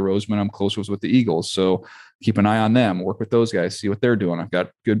and Howie Roseman, I'm close with the Eagles. So keep an eye on them, work with those guys, see what they're doing. I've got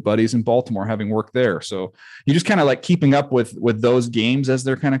good buddies in Baltimore having worked there. So you just kind of like keeping up with those games as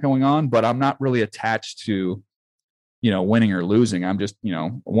they're kind of going on, but I'm not really attached to, winning or losing. I'm just,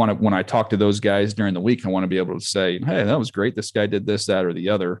 when I talk to those guys during the week, I want to be able to say, hey, that was great. This guy did this, that, or the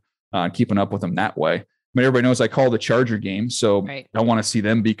other, keeping up with them that way. I mean, everybody knows I call the Charger game. So right. I want to see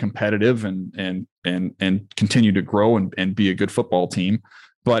them be competitive and continue to grow and be a good football team.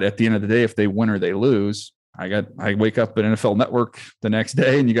 But at the end of the day, if they win or they lose, I wake up at NFL Network the next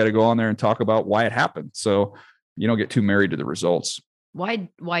day and you got to go on there and talk about why it happened. So you don't get too married to the results. Why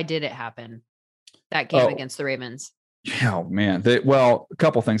did it happen? That game against the Ravens? Oh man. A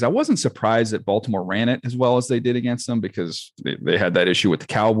couple things. I wasn't surprised that Baltimore ran it as well as they did against them because they had that issue with the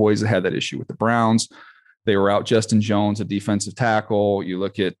Cowboys. They had that issue with the Browns. They were out Justin Jones, a defensive tackle. You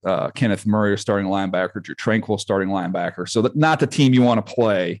look at Kenneth Murray, starting linebacker, Drew Tranquill, starting linebacker. So not the team you want to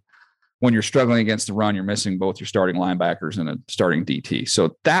play when you're struggling against the run. You're missing both your starting linebackers and a starting DT.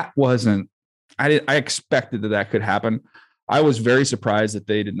 So that wasn't. I expected that could happen. I was very surprised that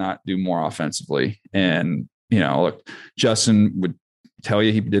they did not do more offensively. And look, Justin would tell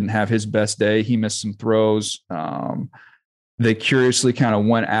you he didn't have his best day. He missed some throws. They curiously kind of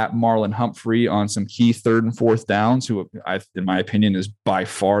went at Marlon Humphrey on some key 3rd and 4th downs, who in my opinion is by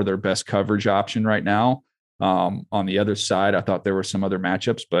far their best coverage option right now. On the other side, I thought there were some other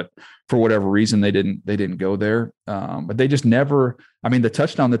matchups, but for whatever reason, they didn't go there. But they just never, the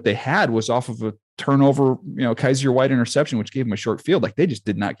touchdown that they had was off of a turnover, Kaiser White interception, which gave them a short field. Like they just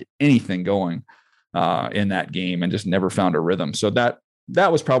did not get anything going in that game and just never found a rhythm. So that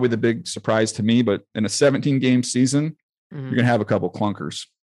was probably the big surprise to me, but in a 17 game season, you're going to have a couple clunkers.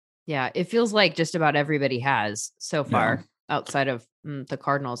 Yeah. It feels like just about everybody has so far outside of the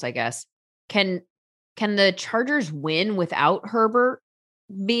Cardinals, I guess. Can the Chargers win without Herbert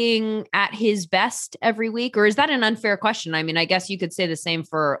being at his best every week? Or is that an unfair question? I guess you could say the same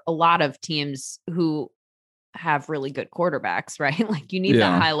for a lot of teams who have really good quarterbacks, right? Like you need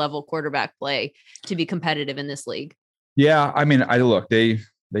that high level quarterback play to be competitive in this league. Yeah.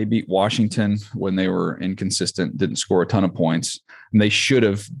 They beat Washington when they were inconsistent, didn't score a ton of points, and they should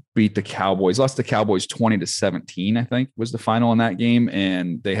have beat the Cowboys. Lost the Cowboys 20-17, I think was the final in that game.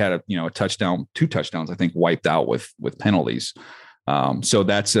 And they had a touchdown, 2 touchdowns, I think, wiped out with penalties. So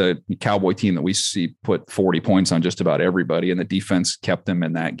that's a Cowboy team that we see put 40 points on just about everybody, and the defense kept them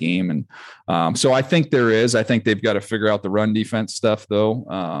in that game. And so I think they've got to figure out the run defense stuff,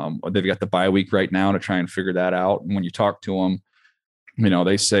 though. They've got the bye week right now to try and figure that out. And when you talk to them,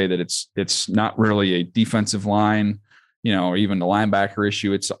 they say that it's not really a defensive line, or even the linebacker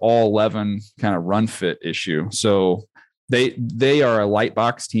issue. It's all 11 kind of run fit issue. So they are a light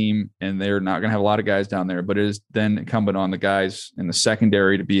box team, and they're not going to have a lot of guys down there, but it is then incumbent on the guys in the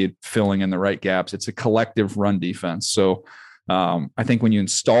secondary to be filling in the right gaps. It's a collective run defense. So I think when you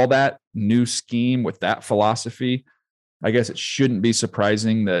install that new scheme with that philosophy, I guess it shouldn't be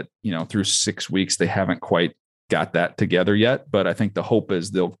surprising that, through 6 weeks, they haven't quite got that together yet. But I think the hope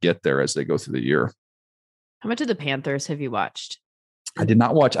is they'll get there as they go through the year. How much of the Panthers have you watched? I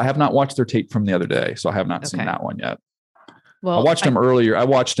have not watched their tape from the other day, so I have not seen that one yet. Well, I watched them earlier. I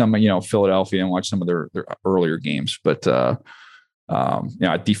watched them, Philadelphia, and watched some of their earlier games. But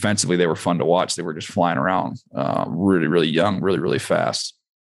defensively, they were fun to watch. They were just flying around, really, really young, really, really fast.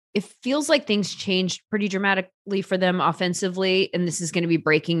 It feels like things changed pretty dramatically for them offensively, and this is going to be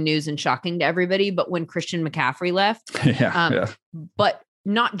breaking news and shocking to everybody. But when Christian McCaffrey left, but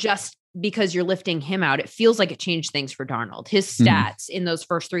not just because you're lifting him out, it feels like it changed things for Darnold. His stats in those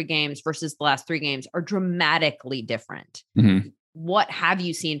first 3 games versus the last 3 games are dramatically different. Mm-hmm. What have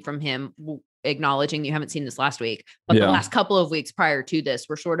you seen from him? Acknowledging you haven't seen this last week, but the last couple of weeks prior to this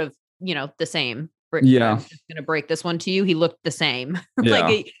were sort of, the same. Yeah. I'm just going to break this one to you. He looked the same.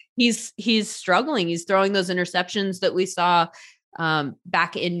 Yeah. He's struggling. He's throwing those interceptions that we saw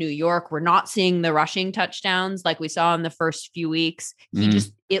back in New York. We're not seeing the rushing touchdowns like we saw in the first few weeks.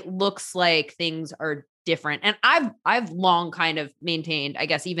 It looks like things are different. And I've long kind of maintained, I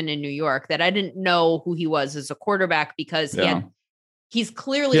guess, even in New York, that I didn't know who he was as a quarterback because he's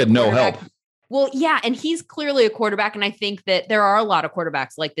clearly had no help. Well, yeah. And he's clearly a quarterback. And I think that there are a lot of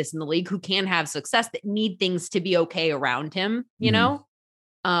quarterbacks like this in the league who can have success that need things to be okay around him, know?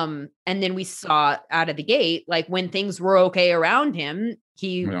 And then we saw out of the gate, like when things were okay around him,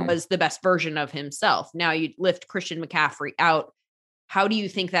 he was the best version of himself. Now you lift Christian McCaffrey out. How do you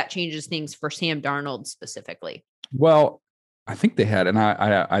think that changes things for Sam Darnold specifically? Well, I think they had, and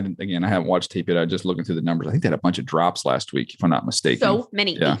I haven't watched tape yet. I just looking through the numbers. I think they had a bunch of drops last week, if I'm not mistaken. So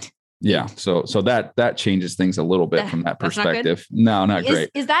many. Yeah. So that changes things a little bit from that perspective. Not great.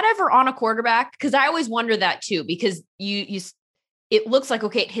 Is that ever on a quarterback? Because I always wonder that too, because it looks like,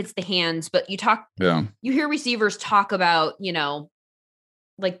 okay, it hits the hands, but you hear receivers talk about,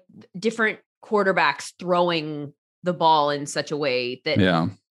 like different quarterbacks throwing the ball in such a way that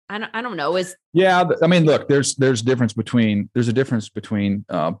I don't know. Look, there's a difference between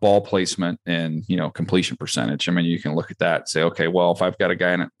ball placement and, completion percentage. I mean, you can look at that and say, okay, well, if I've got a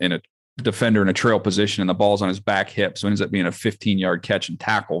guy in a defender in a trail position and the ball's on his back hip, so it ends up being a 15-yard catch and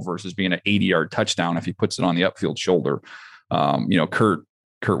tackle versus being an 80-yard touchdown if he puts it on the upfield shoulder.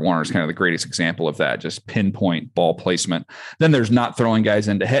 Kurt Warner is kind of the greatest example of that, just pinpoint ball placement. Then there's not throwing guys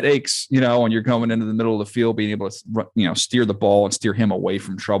into headaches, when you're coming into the middle of the field, being able to, steer the ball and steer him away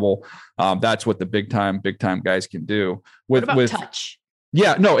from trouble. That's what the big time guys can do. What about touch?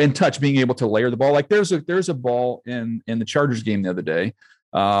 Yeah, no, in touch, being able to layer the ball. Like there's a ball in the Chargers game the other day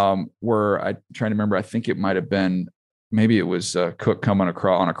where I'm trying to remember, I think it might've been, maybe it was Cook coming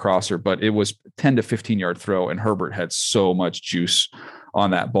across on a crosser, but it was 10 to 15 yard throw. And Herbert had so much juice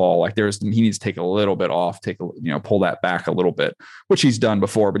on that ball. Like he needs to take a little bit off, pull that back a little bit, which he's done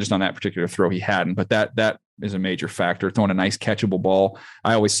before, but just on that particular throw, he hadn't. But that is a major factor. Throwing a nice catchable ball.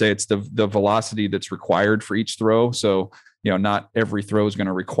 I always say it's the velocity that's required for each throw. So, not every throw is going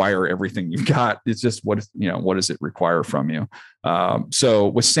to require everything you've got. It's just what does it require from you? So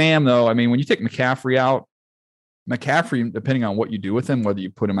with Sam though, I mean, when you take McCaffrey out, depending on what you do with him, whether you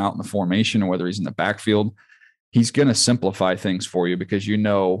put him out in the formation or whether he's in the backfield, he's going to simplify things for you because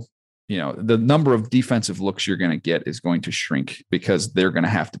the number of defensive looks you're going to get is going to shrink because they're going to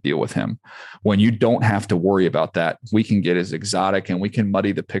have to deal with him. When you don't have to worry about that, we can get as exotic and we can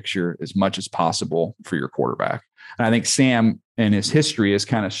muddy the picture as much as possible for your quarterback. And I think Sam in his history has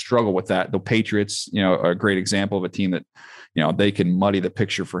kind of struggled with that. The Patriots, are a great example of a team that, they can muddy the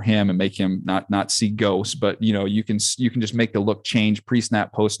picture for him and make him not see ghosts, but you can just make the look change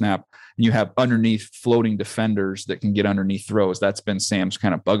pre-snap, post-snap, and you have underneath floating defenders that can get underneath throws. That's been Sam's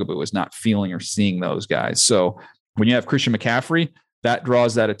kind of bugaboo, is not feeling or seeing those guys. So when you have Christian McCaffrey, that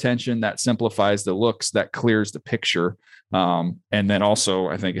draws that attention, that simplifies the looks, that clears the picture. And then also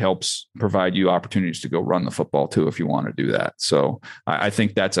I think it helps provide you opportunities to go run the football too, if you want to do that. So I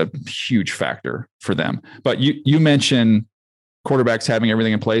think that's a huge factor for them. But you mentioned quarterbacks having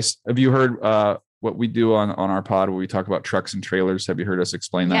everything in place. Have you heard what we do on our pod where we talk about trucks and trailers? Have you heard us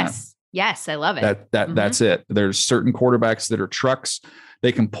explain that? Yes, I love it. That's it. There's certain quarterbacks that are trucks.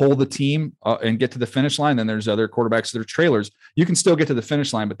 They can pull the team and get to the finish line. Then there's other quarterbacks that are trailers. You can still get to the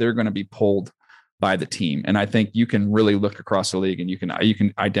finish line, but they're going to be pulled by the team. And I think you can really look across the league and you can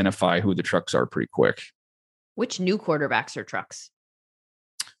identify who the trucks are pretty quick. Which new quarterbacks are trucks?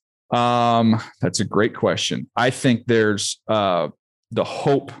 That's a great question. I think there's the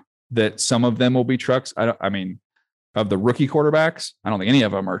hope that some of them will be trucks. Of the rookie quarterbacks, I don't think any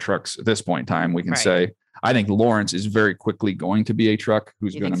of them are trucks at this point in time. We can say, I think Lawrence is very quickly going to be a truck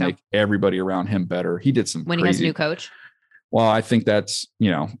who's going to make everybody around him better. He did some when he has a new coach. Well, I think that's,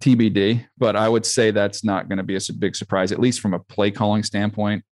 TBD, but I would say that's not going to be a big surprise, at least from a play calling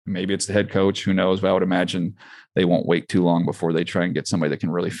standpoint. Maybe it's the head coach, who knows, but I would imagine they won't wait too long before they try and get somebody that can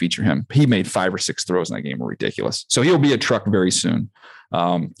really feature him. He made 5 or 6 throws in that game were ridiculous. So he'll be a truck very soon.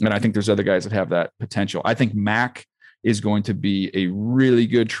 And I think there's other guys that have that potential. I think Mac is going to be a really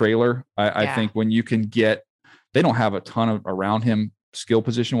good trailer. I think when you can they don't have a ton of around him skill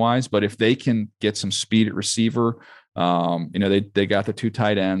position wise, but if they can get some speed at receiver, they got the 2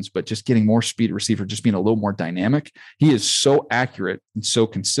 tight ends, but just getting more speed at receiver, just being a little more dynamic. He is so accurate and so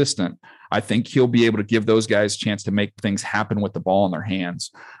consistent. I think he'll be able to give those guys a chance to make things happen with the ball in their hands.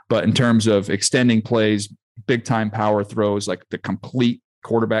 But in terms of extending plays, big time power throws, like the complete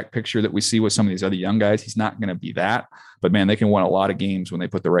quarterback picture that we see with some of these other young guys, he's not going to be that. But man, they can win a lot of games when they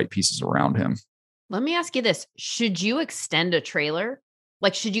put the right pieces around him. Let me ask you this. Should you extend a trailer?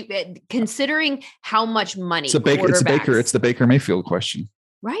 Like, should you, considering how much money? It's the Baker Mayfield question.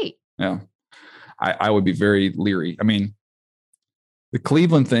 Right. Yeah. I would be very leery. I mean, the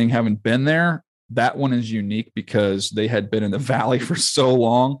Cleveland thing, having been there, that one is unique because they had been in the valley for so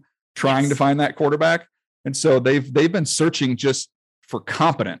long trying to find that quarterback. And so they've been searching just for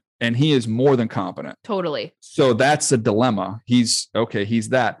competent, and he is more than competent. Totally. So that's a dilemma. He's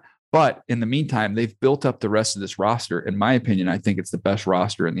that. But in the meantime, they've built up the rest of this roster. In my opinion, I think it's the best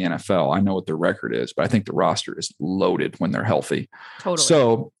roster in the NFL. I know what their record is, but I think the roster is loaded when they're healthy. Totally.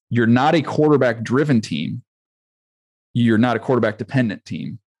 So you're not a quarterback driven team. You're not a quarterback dependent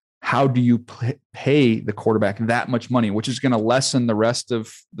team. How do you pay the quarterback that much money, which is going to lessen the rest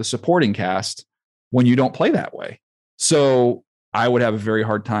of the supporting cast when you don't play that way? So I would have a very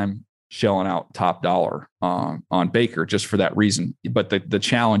hard time shelling out top dollar on Baker just for that reason. But the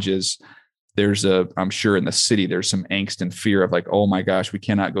challenge is I'm sure in the city, there's some angst and fear of like, oh my gosh, we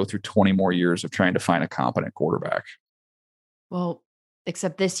cannot go through 20 more years of trying to find a competent quarterback. Well,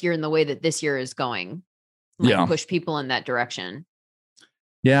 except this year, in the way that this year is going, push people in that direction.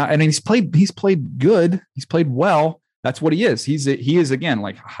 Yeah. And he's played good. He's played well. That's what he is. He is again,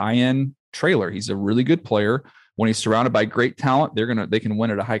 like high end trailer. He's a really good player. When he's surrounded by great talent, they can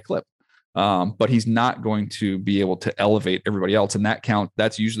win at a high clip. But he's not going to be able to elevate everybody else. And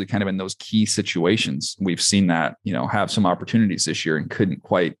that's usually kind of in those key situations. We've seen that, have some opportunities this year and couldn't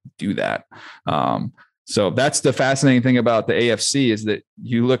quite do that. So that's the fascinating thing about the AFC is that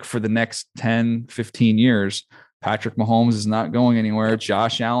you look for the next 10, 15 years, Patrick Mahomes is not going anywhere.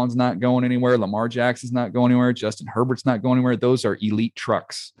 Josh Allen's not going anywhere. Lamar Jackson's not going anywhere. Justin Herbert's not going anywhere. Those are elite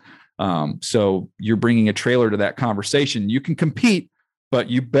trucks. So you're bringing a trailer to that conversation. You can compete, but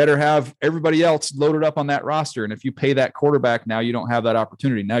you better have everybody else loaded up on that roster. And if you pay that quarterback, now you don't have that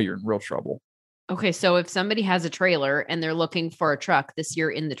opportunity. Now you're in real trouble. Okay. So if somebody has a trailer and they're looking for a truck this year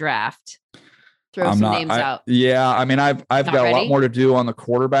in the draft, throw some names out. Yeah. I mean, I've got a lot more to do on the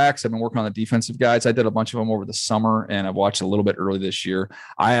quarterbacks. I've been working on the defensive guys. I did a bunch of them over the summer and I've watched a little bit early this year.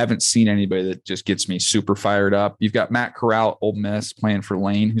 I haven't seen anybody that just gets me super fired up. You've got Matt Corral, Ole Miss, playing for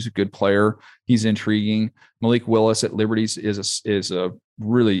Lane, who's a good player. He's intriguing. Malik Willis at Liberties is a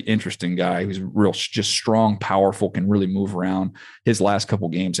really interesting guy who's just strong, powerful, can really move around. His last couple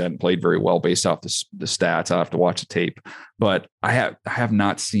games hadn't played very well based off the stats. I'll have to watch the tape, but I have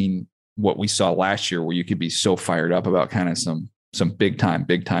not seen what we saw last year where you could be so fired up about kind of some big time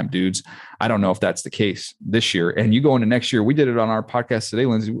dudes. I don't know if that's the case this year. And you go into next year, we did it on our podcast today,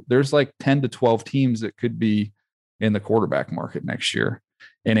 Lindsay, there's like 10 to 12 teams that could be in the quarterback market next year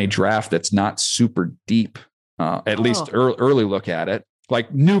in a draft that's not super deep, at least early look at it,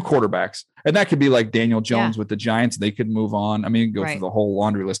 like new quarterbacks. And that could be like Daniel Jones with the Giants. They could move on. I mean, go through the whole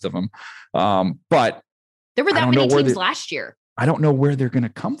laundry list of them. But there were that many teams last year. I don't know where they're going to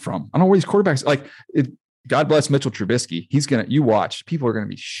come from. I don't know where these quarterbacks God bless Mitchell Trubisky. You watch, people are going to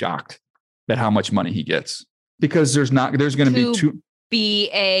be shocked at how much money he gets because there's going to be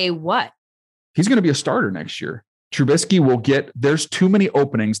a what? He's going to be a starter next year. Trubisky there's too many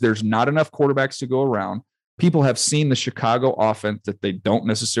openings. There's not enough quarterbacks to go around. People have seen the Chicago offense that they don't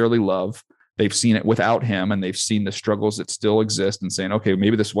necessarily love. they've seen it without him, and they've seen the struggles that still exist, and saying, okay,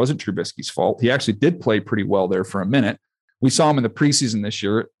 maybe this wasn't Trubisky's fault. He actually did play pretty well there for a minute. We saw him in the preseason this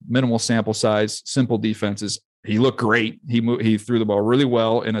year, minimal sample size, simple defenses. He looked great. He threw the ball really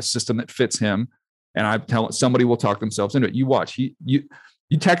well in a system that fits him. And I'm telling somebody will talk themselves into it. You watch. You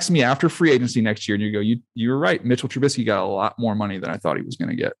text me after free agency next year, and you go, you were right. Mitchell Trubisky got a lot more money than I thought he was going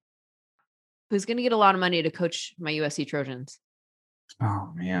to get. Who's going to get a lot of money to coach my USC Trojans?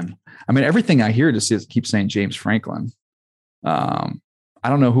 Oh man, I mean, everything I hear just keeps saying James Franklin. I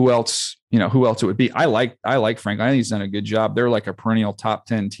don't know who else it would be. I like Franklin. I think he's done a good job. They're like a perennial top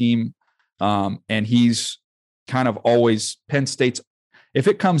 10 team. And he's kind of always Penn State's, if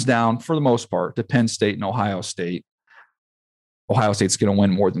it comes down for the most part to Penn State and Ohio State's going to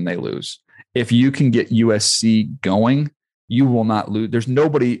win more than they lose. If you can get USC going, you will not lose. There's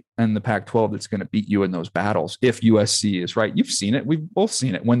nobody in the Pac-12 that's going to beat you in those battles. If USC is right, you've seen it. We've both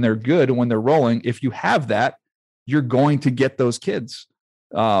seen it when they're good and when they're rolling. If you have that, you're going to get those kids.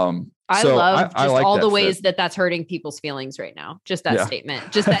 I love like all the ways that's hurting people's feelings right now. Just that statement,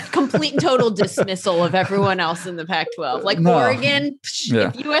 just that complete and total dismissal of everyone else in the Pac-12. Like Oregon,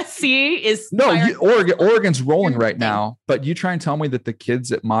 if USC is Oregon's rolling right now, but you try and tell me that the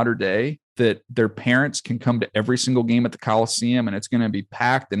kids at Mater Dei, that their parents can come to every single game at the Coliseum and it's going to be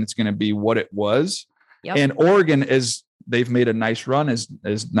packed and it's going to be what it was. Yep. And Oregon they've made a nice run, as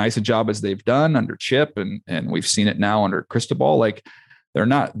nice a job as they've done under Chip, and we've seen it now under Cristobal. Like they're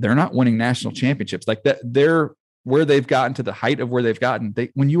not winning national championships like that. They're where they've gotten to the height of where they've gotten.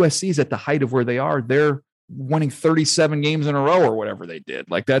 When USC is at the height of where they are, they're winning 37 games in a row or whatever they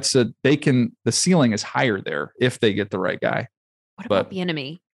did. Like the ceiling is higher there if they get the right guy. What about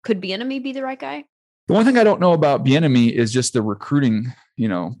Bieniemy? Could Bieniemy be the right guy? The one thing I don't know about Bieniemy is just the recruiting,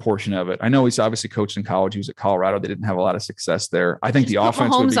 portion of it. I know he's obviously coached in college. He was at Colorado. They didn't have a lot of success there. I think the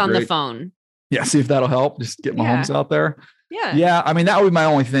offense would be on great. The phone. Yeah, see if that'll help. Just get Mahomes out there. Yeah. Yeah. I mean, that would be my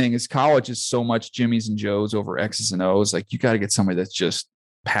only thing is college is so much Jimmys and Joes over X's and O's. Like you got to get somebody that's just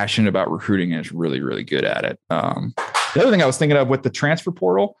passionate about recruiting and is really, really good at it. The other thing I was thinking of with the transfer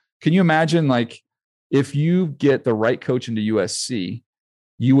portal, can you imagine like if you get the right coach into USC,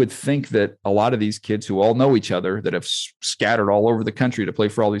 you would think that a lot of these kids who all know each other that have scattered all over the country to play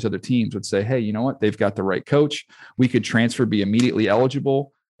for all these other teams would say, hey, you know what? They've got the right coach. We could transfer, be immediately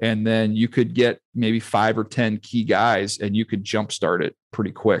eligible. And then you could get maybe 5 or 10 key guys and you could jumpstart it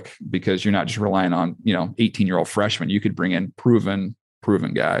pretty quick because you're not just relying on, 18-year-old freshmen. You could bring in proven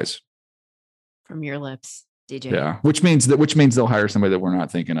guys. From your lips, DJ. Yeah. Which means they'll hire somebody that we're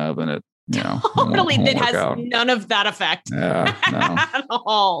not thinking of. And it, totally it has none of that effect. Yeah. No. At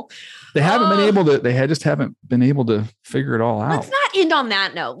all. They just haven't been able to figure it all out. Let's not end on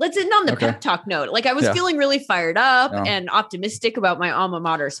that note. Let's end on the pep talk note. Like I was feeling really fired up and optimistic about my alma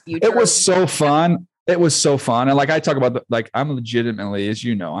mater's future. It was so fun. And like I talk about, I'm legitimately, as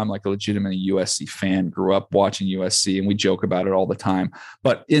you know, I'm like a legitimate USC fan, grew up watching USC and we joke about it all the time.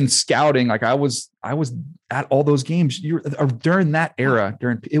 But in scouting, like I was at all those games during that era,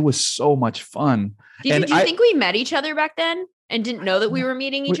 it was so much fun. Did you think we met each other back then and didn't know that we were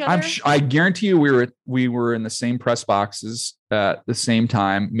meeting each other? I guarantee you we were in the same press boxes at the same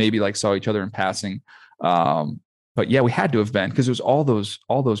time, maybe like saw each other in passing. But yeah, we had to have been because it was all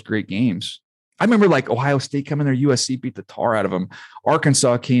those great games. I remember like Ohio State coming there, USC beat the tar out of them.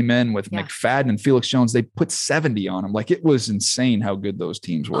 Arkansas came in with McFadden and Felix Jones. They put 70 on them. Like it was insane how good those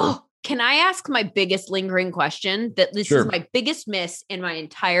teams were. Oh, can I ask my biggest lingering question that this is my biggest miss in my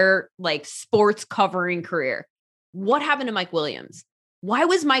entire like sports covering career? What happened to Mike Williams? Why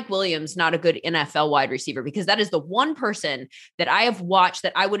was Mike Williams not a good NFL wide receiver? Because that is the one person that I have watched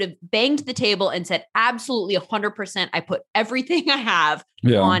that I would have banged the table and said, absolutely 100%. I put everything I have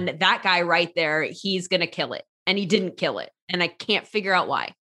on that guy right there. He's going to kill it. And he didn't kill it. And I can't figure out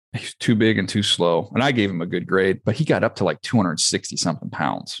why. He's too big and too slow. And I gave him a good grade, but he got up to like 260 something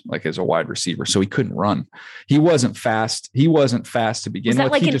pounds, like as a wide receiver. So he couldn't run. He wasn't fast. To begin with. Is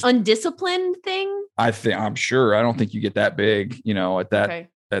that like an undisciplined thing? I'm sure. I don't think you get that big, at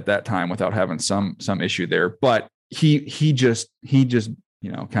that time without having some issue there. But he just,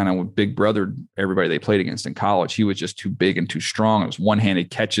 kind of big brothered everybody they played against in college. He was just too big and too strong. It was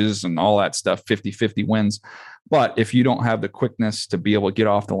one-handed catches and all that stuff, 50-50 wins. But if you don't have the quickness to be able to get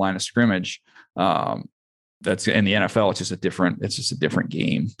off the line of scrimmage, that's in the NFL. It's just a different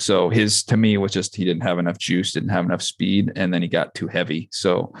game. So to me was just, he didn't have enough juice, didn't have enough speed. And then he got too heavy.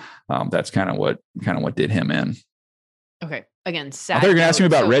 So that's kind of what did him in. Okay. Again, sad. I thought you were going to ask me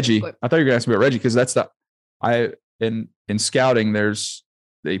about Reggie. Because that's in scouting, there's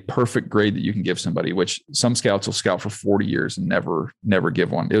a perfect grade that you can give somebody, which some scouts will scout for 40 years and never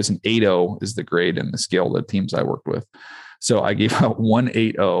give one. It was an 8.0 is the grade in the scale of the teams I worked with. So I gave out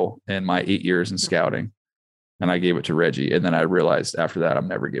 1.80 in my 8 years in scouting, and I gave it to Reggie. And then I realized after that, I'm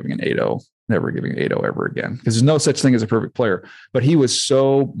never giving an 8.0, never giving an 8.0 ever again, because there's no such thing as a perfect player. But he was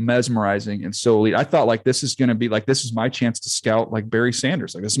so mesmerizing and so elite. I thought like, this is going to be like, this is my chance to scout like Barry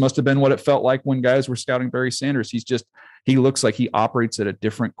Sanders. Like this must've been what it felt like when guys were scouting Barry Sanders. He looks like he operates at a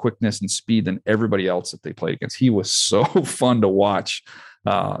different quickness and speed than everybody else that they play against. He was so fun to watch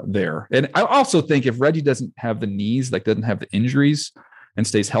there. And I also think if Reggie doesn't have the knees, like doesn't have the injuries and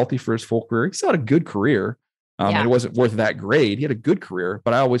stays healthy for his full career, he's had a good career. And it wasn't worth that grade. He had a good career,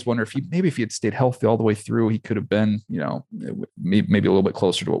 but I always wonder if if he had stayed healthy all the way through, he could have been, maybe a little bit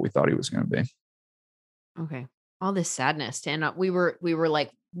closer to what we thought he was going to be. Okay. All this sadness. And we were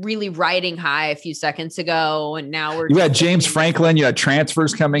like really riding high a few seconds ago. And now you had James Franklin, you had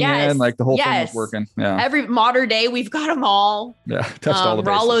transfers coming in, like the whole thing was working. Yeah. Every modern day, we've got them all. Yeah. Touched all the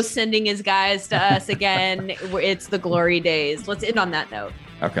bases. Rollo's sending his guys to us again. It's the glory days. Let's end on that note.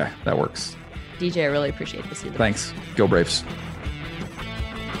 Okay. That works. DJ, I really appreciate this. Thanks. Go Braves.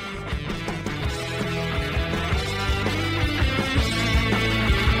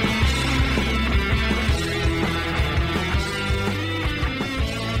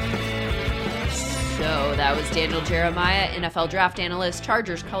 So that was Daniel Jeremiah, NFL draft analyst,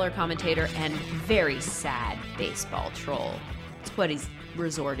 Chargers color commentator, and very sad baseball troll. It's what he's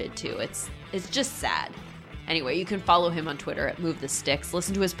resorted to. It's just sad. Anyway, you can follow him on Twitter at Move the Sticks.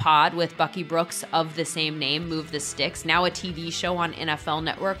 Listen to his pod with Bucky Brooks of the same name, Move the Sticks. Now a TV show on NFL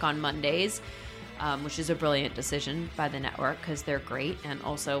Network on Mondays, which is a brilliant decision by the network because they're great and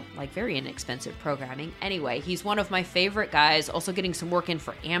also like very inexpensive programming. Anyway, he's one of my favorite guys, also getting some work in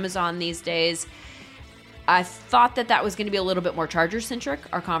for Amazon these days. I thought that was going to be a little bit more Charger-centric,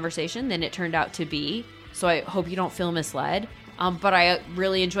 our conversation, than it turned out to be. So I hope you don't feel misled. But I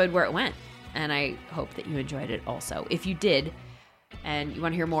really enjoyed where it went. And I hope that you enjoyed it also. If you did, and you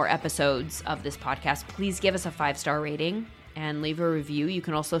want to hear more episodes of this podcast, please give us a 5-star rating and leave a review. You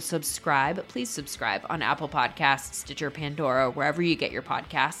can also subscribe. Please subscribe on Apple Podcasts, Stitcher, Pandora, wherever you get your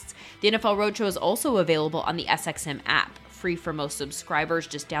podcasts. The NFL Roadshow is also available on the SXM app, free for most subscribers.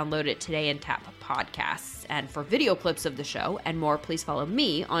 Just download it today and tap podcasts. And for video clips of the show and more, please follow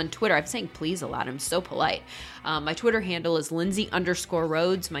me on Twitter. I'm saying please a lot. I'm so polite. My Twitter handle is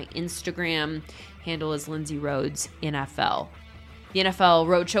Lindsay_Rhodes. My Instagram handle is Lindsay Rhodes NFL. The NFL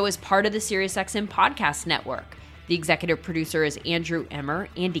Roadshow is part of the SiriusXM podcast network. The executive producer is Andrew Emmer.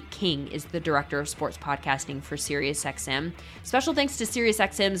 Andy King is the director of sports podcasting for SiriusXM. Special thanks to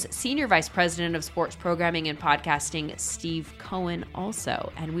SiriusXM's senior vice president of sports programming and podcasting, Steve Cohen,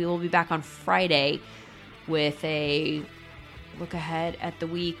 also. And we will be back on Friday with a look ahead at the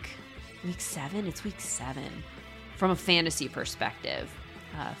week 7. It's week 7 from a fantasy perspective.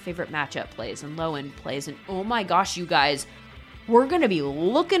 Favorite matchup plays and low-end plays. And oh my gosh, you guys, we're going to be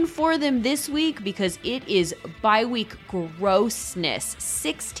looking for them this week because it is bye-week grossness.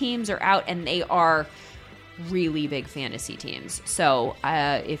 6 teams are out, and they are really big fantasy teams. So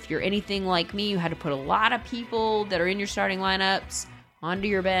if you're anything like me, you had to put a lot of people that are in your starting lineups onto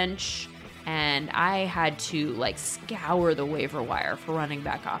your bench, and I had to scour the waiver wire for running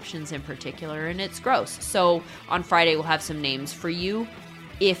back options in particular, and it's gross. So on Friday, we'll have some names for you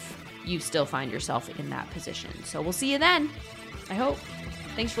if you still find yourself in that position. So we'll see you then. I hope.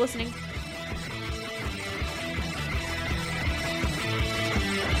 Thanks for listening.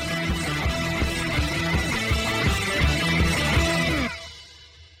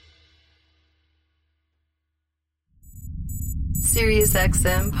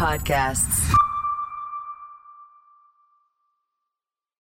 SiriusXM Podcasts.